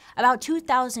conditions. About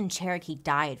 2,000 Cherokee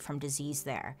died from disease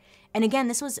there. And again,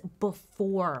 this was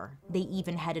before they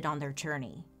even headed on their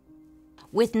journey.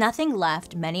 With nothing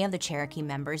left, many of the Cherokee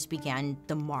members began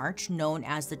the march known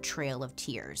as the Trail of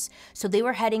Tears. So they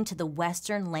were heading to the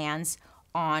western lands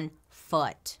on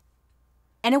foot.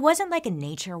 And it wasn't like a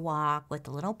nature walk with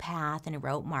a little path and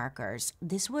rope markers.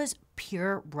 This was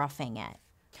pure roughing it.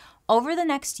 Over the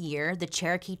next year, the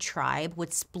Cherokee tribe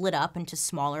would split up into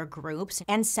smaller groups,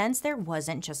 and since there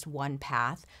wasn't just one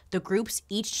path, the groups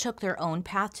each took their own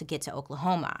path to get to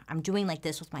Oklahoma. I'm doing like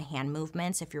this with my hand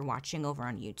movements if you're watching over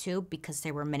on YouTube, because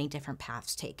there were many different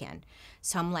paths taken.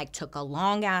 Some like took a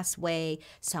long ass way,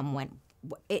 some went,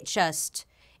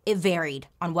 it varied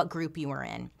on what group you were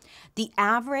in. The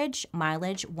average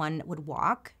mileage one would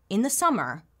walk in the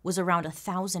summer was around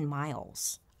 1,000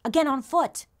 miles. Again, on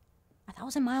foot.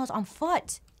 1,000 miles on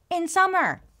foot in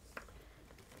summer.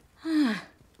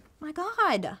 My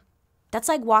God. That's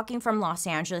like walking from Los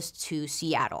Angeles to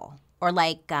Seattle, or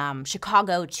like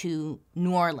Chicago to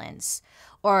New Orleans,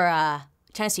 or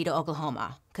Tennessee to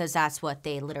Oklahoma, because that's what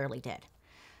they literally did.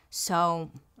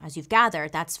 So, as you've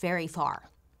gathered, that's very far.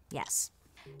 Yes.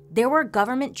 There were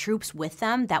government troops with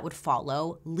them that would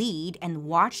follow, lead, and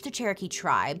watch the Cherokee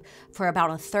tribe for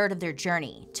about a third of their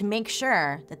journey to make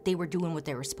sure that they were doing what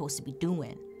they were supposed to be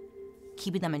doing,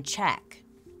 keeping them in check.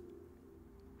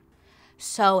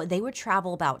 So they would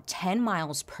travel about 10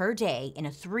 miles per day in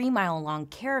a 3-mile-long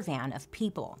caravan of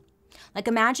people. Like,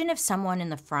 imagine if someone in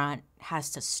the front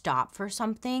has to stop for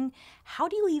something. How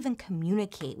do you even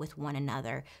communicate with one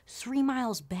another 3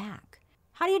 miles back?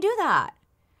 How do you do that?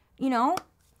 You know?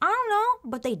 I don't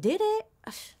know, but they did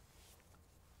it.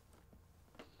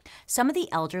 Some of the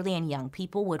elderly and young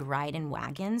people would ride in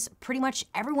wagons. Pretty much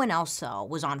everyone else, though,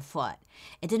 was on foot.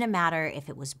 It didn't matter if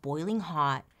it was boiling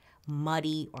hot,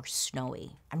 muddy, or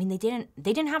snowy. I mean, they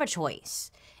didn't have a choice.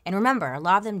 And remember, a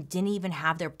lot of them didn't even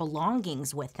have their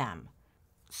belongings with them.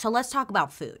 So let's talk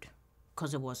about food,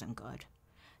 because it wasn't good.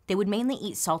 They would mainly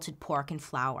eat salted pork and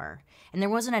flour, and there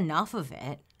wasn't enough of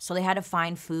it, so they had to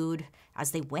find food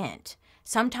as they went.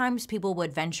 Sometimes people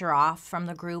would venture off from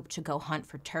the group to go hunt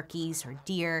for turkeys or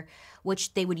deer,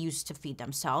 which they would use to feed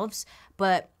themselves,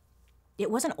 but it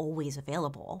wasn't always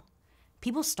available.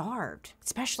 People starved,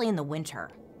 especially in the winter.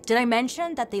 Did I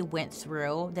mention that they went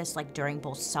through this like during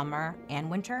both summer and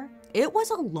winter? It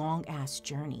was a long-ass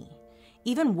journey.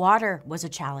 Even water was a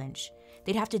challenge.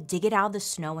 They'd have to dig it out of the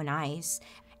snow and ice,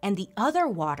 and the other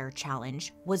water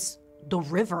challenge was the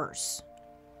rivers.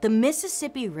 The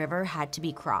Mississippi River had to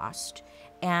be crossed,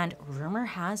 and rumor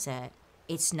has it,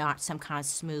 it's not some kind of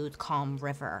smooth, calm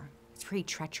river. It's pretty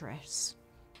treacherous.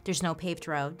 There's no paved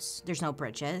roads, there's no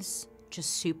bridges, just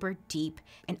super deep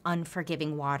and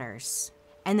unforgiving waters.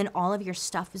 And then all of your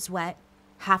stuff is wet.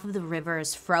 Half of the river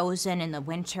is frozen in the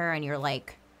winter, and you're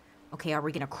like, okay, are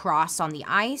we gonna cross on the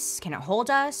ice? Can it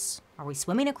hold us? Are we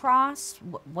swimming across?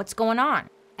 What's going on?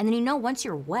 And then once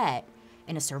you're wet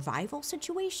in a survival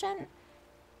situation,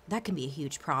 that can be a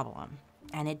huge problem,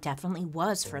 and it definitely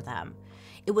was for them.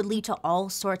 It would lead to all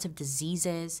sorts of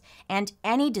diseases, and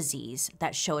any disease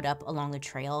that showed up along the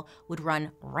trail would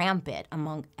run rampant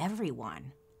among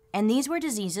everyone. And these were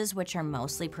diseases which are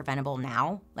mostly preventable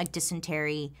now, like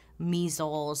dysentery,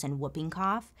 measles, and whooping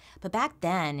cough. But back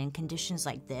then, in conditions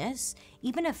like this,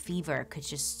 even a fever could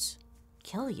just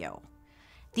kill you.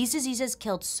 These diseases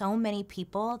killed so many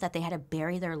people that they had to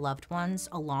bury their loved ones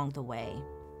along the way.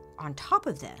 On top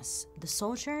of this, the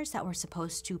soldiers that were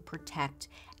supposed to protect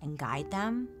and guide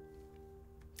them,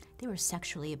 they were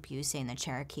sexually abusing the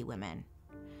Cherokee women.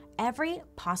 Every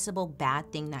possible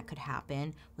bad thing that could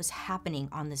happen was happening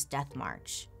on this death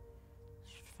march.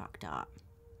 It's fucked up.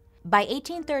 By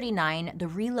 1839, the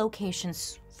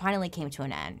relocations finally came to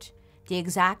an end. The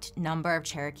exact number of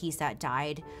Cherokees that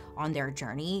died on their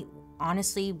journey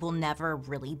honestly will never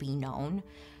really be known.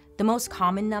 The most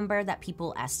common number that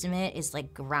people estimate is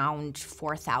like around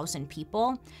 4,000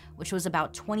 people, which was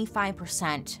about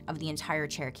 25% of the entire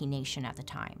Cherokee Nation at the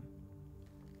time.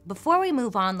 Before we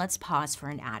move on, let's pause for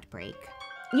an ad break.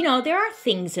 You know, there are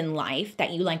things in life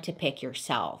that you like to pick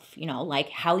yourself, like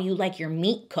how you like your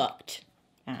meat cooked.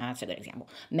 That's a good example.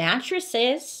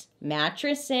 Mattresses,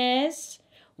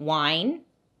 wine,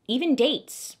 even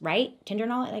dates, right? Tinder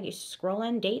and all that, like you scroll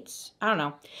in dates. I don't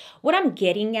know. What I'm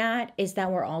getting at is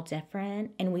that we're all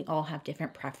different and we all have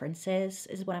different preferences,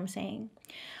 is what I'm saying.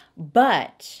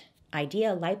 But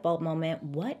idea light bulb moment,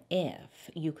 what if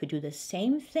you could do the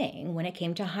same thing when it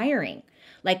came to hiring?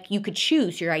 Like you could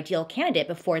choose your ideal candidate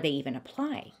before they even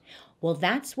apply. Well,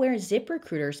 that's where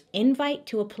ZipRecruiter's invite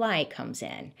to apply comes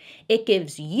in. It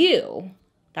gives you,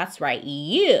 that's right,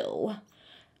 you,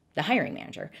 the hiring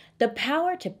manager, the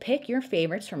power to pick your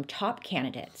favorites from top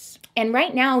candidates. And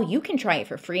right now, you can try it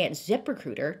for free at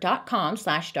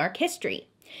ziprecruiter.com/darkhistory.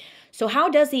 So how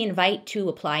does the invite to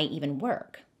apply even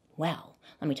work? Well,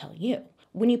 let me tell you.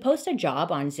 When you post a job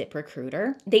on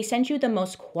ZipRecruiter, they send you the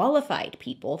most qualified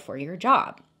people for your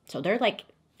job. So they're like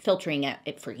filtering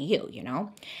it for you, you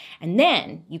know? And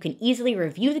then you can easily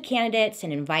review the candidates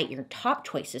and invite your top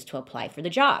choices to apply for the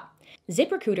job.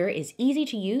 ZipRecruiter is easy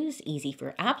to use, easy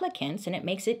for applicants, and it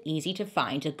makes it easy to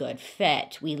find a good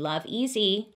fit. We love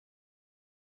easy.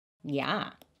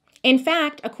 Yeah. In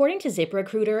fact, according to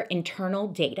ZipRecruiter internal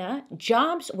data,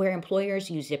 jobs where employers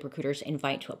use ZipRecruiter's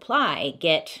invite to apply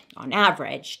get, on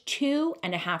average,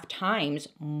 2.5 times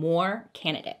more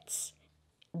candidates.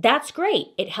 That's great.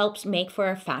 It helps make for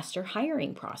a faster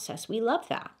hiring process. We love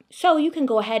that. So you can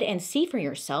go ahead and see for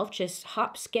yourself. Just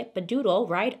hop, skip a doodle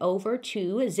right over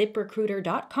to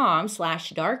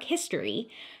ziprecruiter.com/darkhistory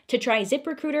to try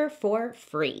ZipRecruiter for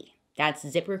free. That's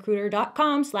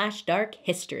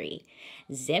ziprecruiter.com/darkhistory.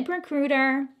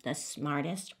 ZipRecruiter, the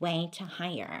smartest way to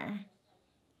hire.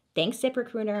 Thanks,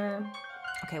 ZipRecruiter.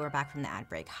 Okay, we're back from the ad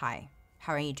break. Hi.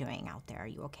 How are you doing out there? Are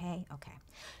you okay? Okay.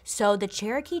 So the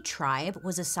Cherokee tribe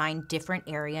was assigned different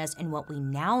areas in what we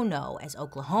now know as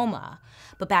Oklahoma,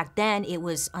 but back then it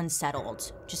was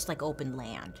unsettled, just like open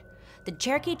land. The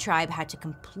Cherokee tribe had to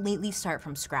completely start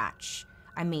from scratch.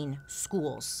 I mean,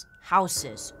 schools,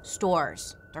 houses,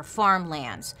 stores, their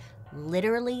farmlands,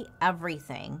 literally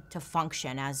everything to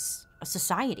function as a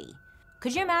society.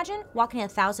 Could you imagine walking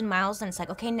 1,000 miles and it's like,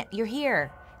 okay, you're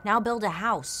here, now build a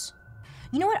house.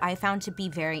 You know what I found to be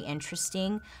very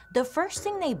interesting? The first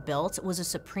thing they built was a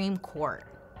Supreme Court,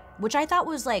 which I thought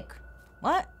was like,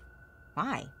 what?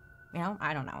 Why? You know,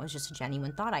 I don't know. It was just a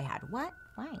genuine thought I had. What?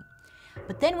 Why?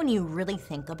 But then when you really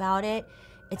think about it,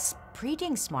 it's pretty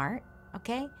dang smart,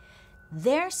 okay?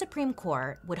 Their Supreme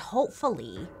Court would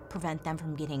hopefully prevent them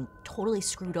from getting totally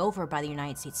screwed over by the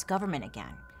United States government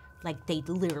again, like they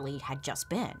literally had just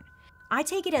been. I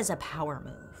take it as a power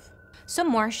move. Some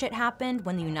more shit happened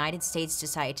when the United States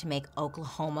decided to make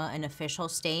Oklahoma an official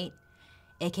state,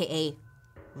 aka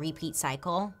repeat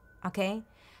cycle, okay?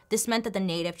 This meant that the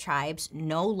native tribes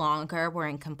no longer were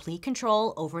in complete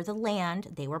control over the land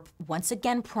they were once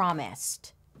again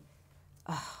promised.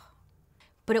 Ugh.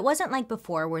 But it wasn't like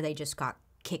before where they just got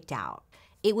kicked out.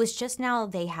 It was just now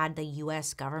they had the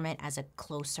US government as a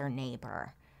closer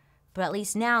neighbor. But at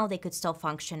least now they could still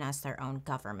function as their own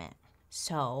government.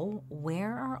 So,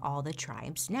 where are all the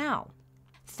tribes now?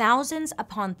 Thousands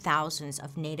upon thousands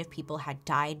of Native people had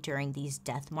died during these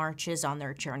death marches on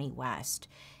their journey west.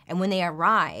 And when they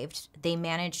arrived, they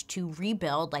managed to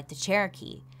rebuild like the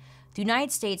Cherokee. The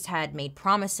United States had made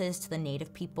promises to the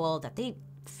Native people that they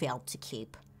failed to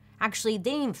keep. Actually,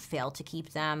 they didn't fail to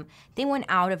keep them. They went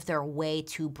out of their way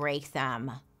to break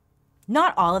them.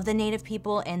 Not all of the Native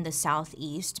people in the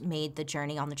Southeast made the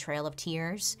journey on the Trail of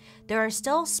Tears. There are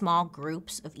still small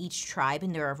groups of each tribe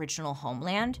in their original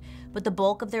homeland, but the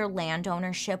bulk of their land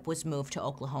ownership was moved to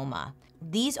Oklahoma.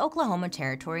 These Oklahoma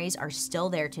territories are still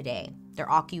there today.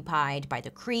 They're occupied by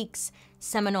the Creeks,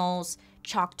 Seminoles,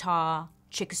 Choctaw,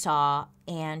 Chickasaw,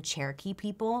 and Cherokee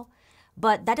people.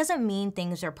 But that doesn't mean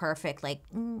things are perfect, like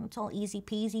it's all easy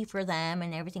peasy for them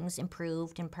and everything's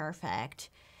improved and perfect.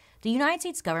 The United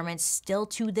States government still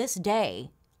to this day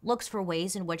looks for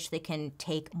ways in which they can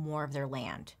take more of their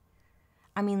land.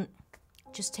 I mean,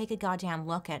 just take a goddamn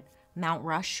look at Mount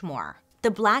Rushmore. The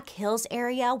Black Hills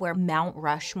area where Mount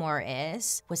Rushmore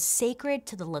is was sacred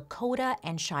to the Lakota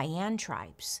and Cheyenne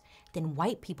tribes. Then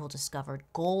white people discovered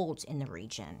gold in the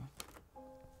region.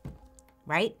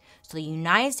 Right? So the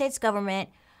United States government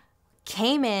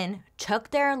came in,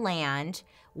 took their land,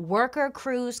 worker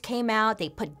crews came out, they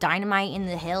put dynamite in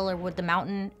the hill or with the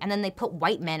mountain, and then they put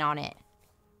white men on it.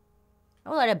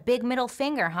 Oh, what a big middle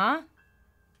finger, huh?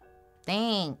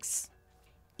 Thanks.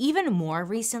 Even more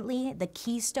recently, the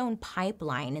Keystone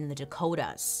Pipeline in the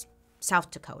Dakotas,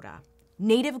 South Dakota.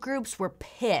 Native groups were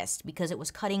pissed because it was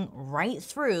cutting right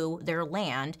through their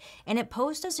land, and it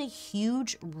posed as a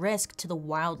huge risk to the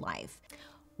wildlife,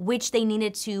 which they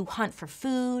needed to hunt for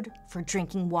food, for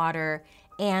drinking water,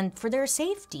 and for their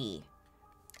safety.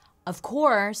 Of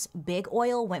course, Big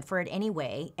Oil went for it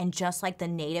anyway, and just like the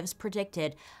natives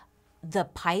predicted, the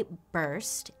pipe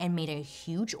burst and made a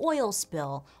huge oil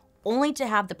spill, only to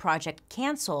have the project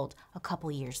canceled a couple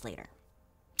years later.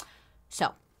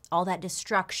 So, all that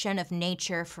destruction of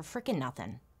nature for frickin'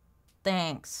 nothing.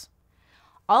 Thanks.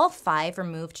 All 5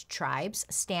 removed tribes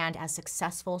stand as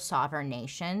successful sovereign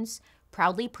nations,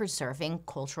 proudly preserving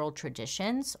cultural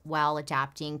traditions while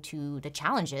adapting to the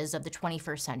challenges of the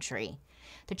 21st century.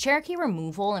 The Cherokee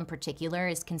removal in particular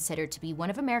is considered to be one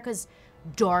of America's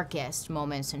darkest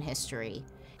moments in history.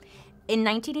 In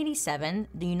 1987,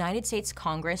 the United States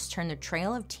Congress turned the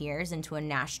Trail of Tears into a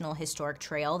national historic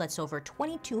trail that's over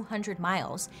 2,200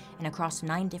 miles and across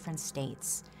 9 different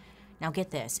states. Now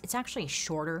get this, it's actually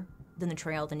shorter than the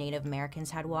trail the Native Americans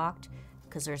had walked,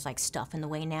 because there's like stuff in the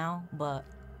way now, but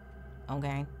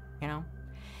okay, you know?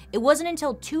 It wasn't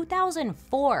until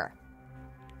 2004,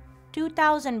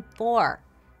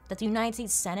 that the United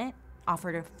States Senate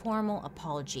offered a formal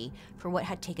apology for what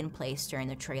had taken place during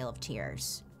the Trail of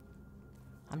Tears.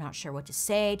 I'm not sure what to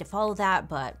say to follow that,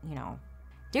 but, you know,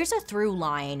 there's a through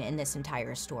line in this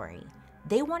entire story.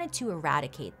 They wanted to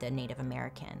eradicate the Native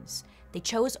Americans. They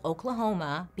chose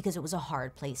Oklahoma because it was a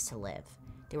hard place to live.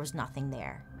 There was nothing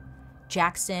there.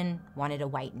 Jackson wanted a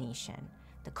white nation.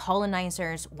 The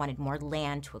colonizers wanted more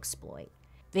land to exploit.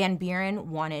 Van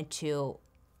Buren wanted to,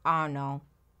 I don't know,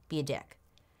 be a dick.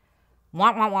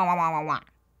 Want,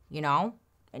 you know?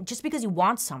 And just because you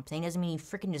want something doesn't mean you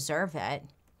freaking deserve it.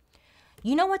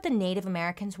 You know what the Native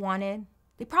Americans wanted?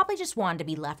 They probably just wanted to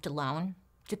be left alone,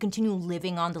 to continue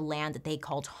living on the land that they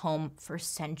called home for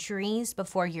centuries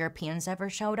before Europeans ever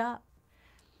showed up.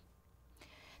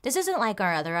 This isn't like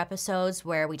our other episodes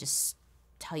where we just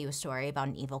tell you a story about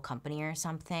an evil company or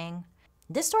something.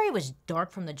 This story was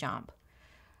dark from the jump.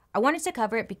 I wanted to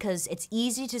cover it because it's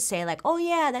easy to say like, oh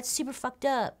yeah, that's super fucked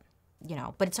up, you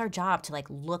know, but it's our job to like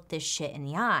look this shit in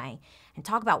the eye and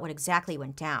talk about what exactly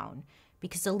went down,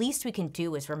 because the least we can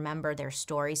do is remember their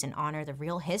stories and honor the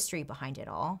real history behind it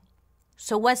all.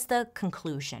 So what's the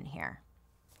conclusion here?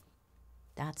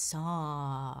 That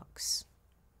sucks.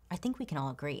 I think we can all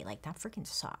agree, like, that freaking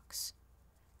sucks.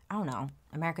 I don't know.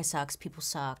 America sucks. People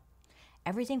suck.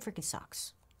 Everything freaking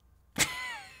sucks.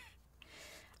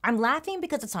 I'm laughing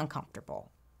because it's uncomfortable.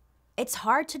 It's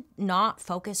hard to not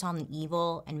focus on the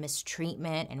evil and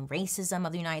mistreatment and racism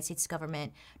of the United States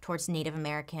government towards Native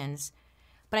Americans.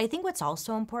 But I think what's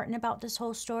also important about this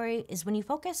whole story is when you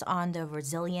focus on the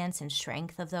resilience and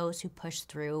strength of those who pushed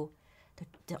through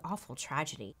the awful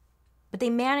tragedy. But they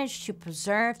managed to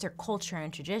preserve their culture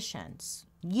and traditions.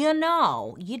 You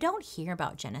know, you don't hear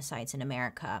about genocides in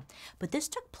America, but this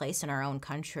took place in our own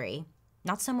country,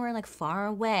 not somewhere like far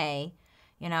away,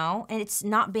 you know, and it's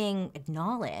not being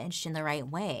acknowledged in the right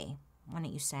way,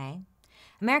 wouldn't you say?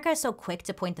 America is so quick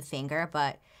to point the finger,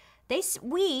 but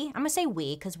I'm gonna say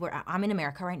we, because I'm in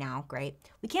America right now, great.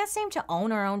 We can't seem to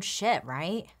own our own shit,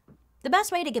 right? The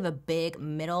best way to give a big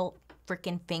middle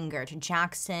freaking finger to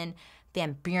Jackson,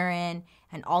 Van Buren,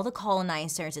 and all the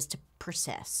colonizers is to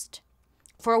persist.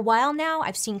 For a while now,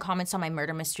 I've seen comments on my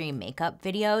murder mystery makeup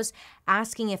videos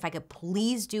asking if I could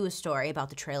please do a story about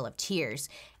the Trail of Tears.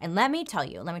 And let me tell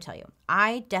you,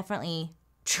 I definitely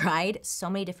tried so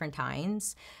many different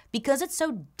times. Because it's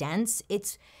so dense,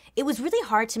 it was really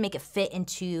hard to make it fit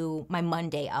into my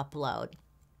Monday upload.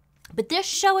 But this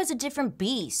show is a different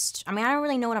beast. I mean, I don't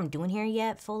really know what I'm doing here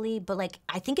yet fully, but like,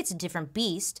 I think it's a different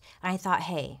beast. And I thought,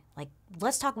 hey, like,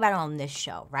 let's talk about it on this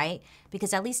show, right?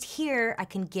 Because at least here, I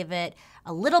can give it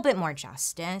a little bit more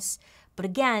justice. But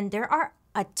again, there are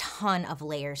a ton of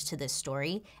layers to this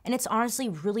story, and it's honestly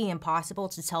really impossible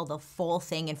to tell the full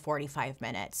thing in 45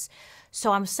 minutes.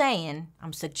 So I'm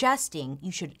suggesting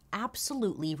you should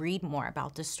absolutely read more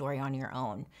about this story on your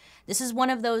own. This is one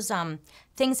of those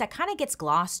things that kind of gets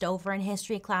glossed over in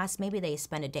history class. Maybe they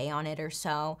spend a day on it or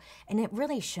so, and it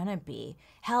really shouldn't be.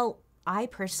 Hell, I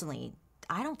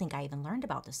don't think I even learned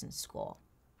about this in school.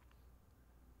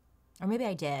 Or maybe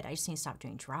I did, I just need to stop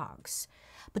doing drugs.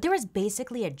 But there was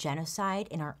basically a genocide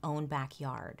in our own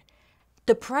backyard.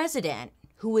 The president,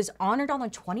 who was honored on a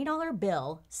 $20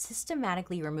 bill,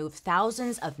 systematically removed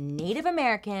thousands of Native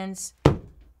Americans,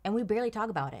 and we barely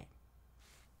talk about it.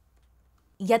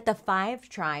 Yet the 5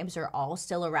 tribes are all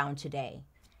still around today.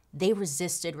 They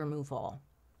resisted removal.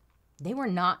 They were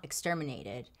not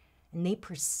exterminated, and they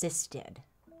persisted.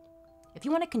 If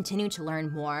you want to continue to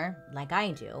learn more, like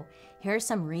I do, here are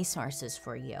some resources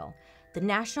for you. The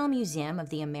National Museum of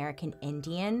the American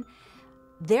Indian,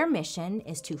 their mission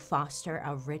is to foster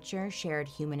a richer shared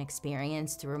human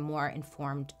experience through a more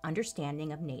informed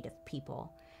understanding of Native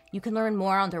people. You can learn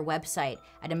more on their website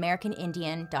at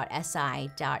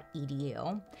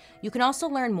americanindian.si.edu. You can also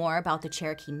learn more about the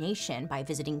Cherokee Nation by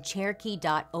visiting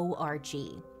cherokee.org.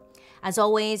 As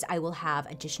always, I will have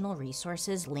additional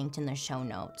resources linked in the show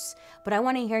notes, but I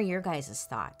want to hear your guys'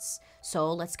 thoughts.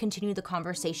 So let's continue the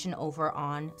conversation over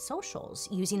on socials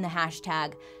using the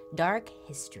hashtag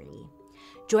 #DarkHistory.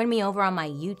 Join me over on my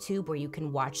YouTube where you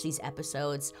can watch these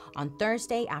episodes on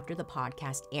Thursday after the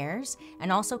podcast airs,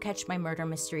 and also catch my murder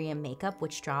mystery and makeup,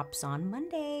 which drops on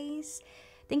Mondays.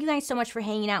 Thank you guys so much for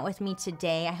hanging out with me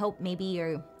today. I hope maybe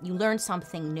you learned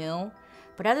something new.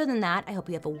 But other than that, I hope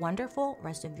you have a wonderful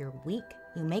rest of your week.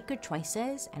 You make good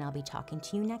choices, and I'll be talking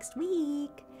to you next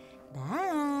week.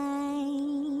 Bye.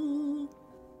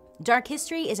 Dark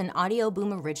History is an Audio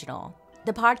Boom original.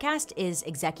 The podcast is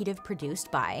executive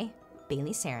produced by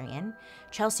BaileySarian,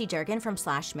 Chelsea Durgan from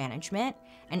Slash Management,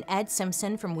 and Ed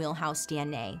Simpson from Wheelhouse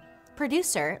DNA.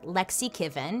 Producer Lexi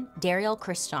Kiven, Daryl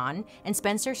Christon, and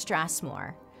Spencer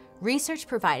Strassmore. Research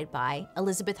provided by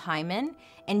Elizabeth Hyman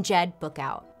and Jed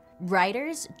Bookout.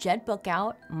 Writers Jed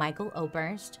Bookout, Michael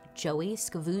Oberst, Joey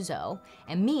Scavuzzo,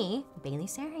 and me,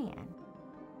 BaileySarian.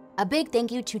 A big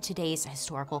thank you to today's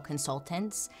historical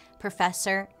consultants,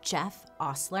 Professor Jeff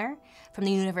Osler from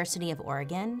the University of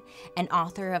Oregon and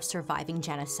author of Surviving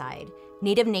Genocide,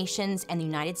 Native Nations and the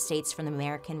United States from the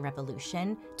American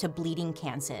Revolution to Bleeding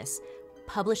Kansas,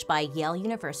 published by Yale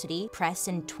University Press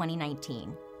in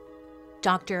 2019.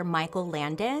 Dr. Michael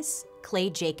Landis,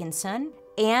 Clay Jackinson,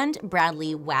 and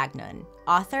Bradley Wagnon,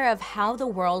 author of How the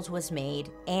World Was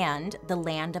Made and The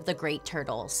Land of the Great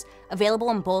Turtles, available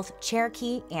in both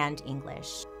Cherokee and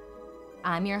English.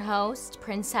 I'm your host,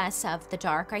 Princess of the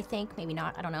Dark, I think, maybe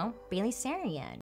not, I don't know, BaileySarian.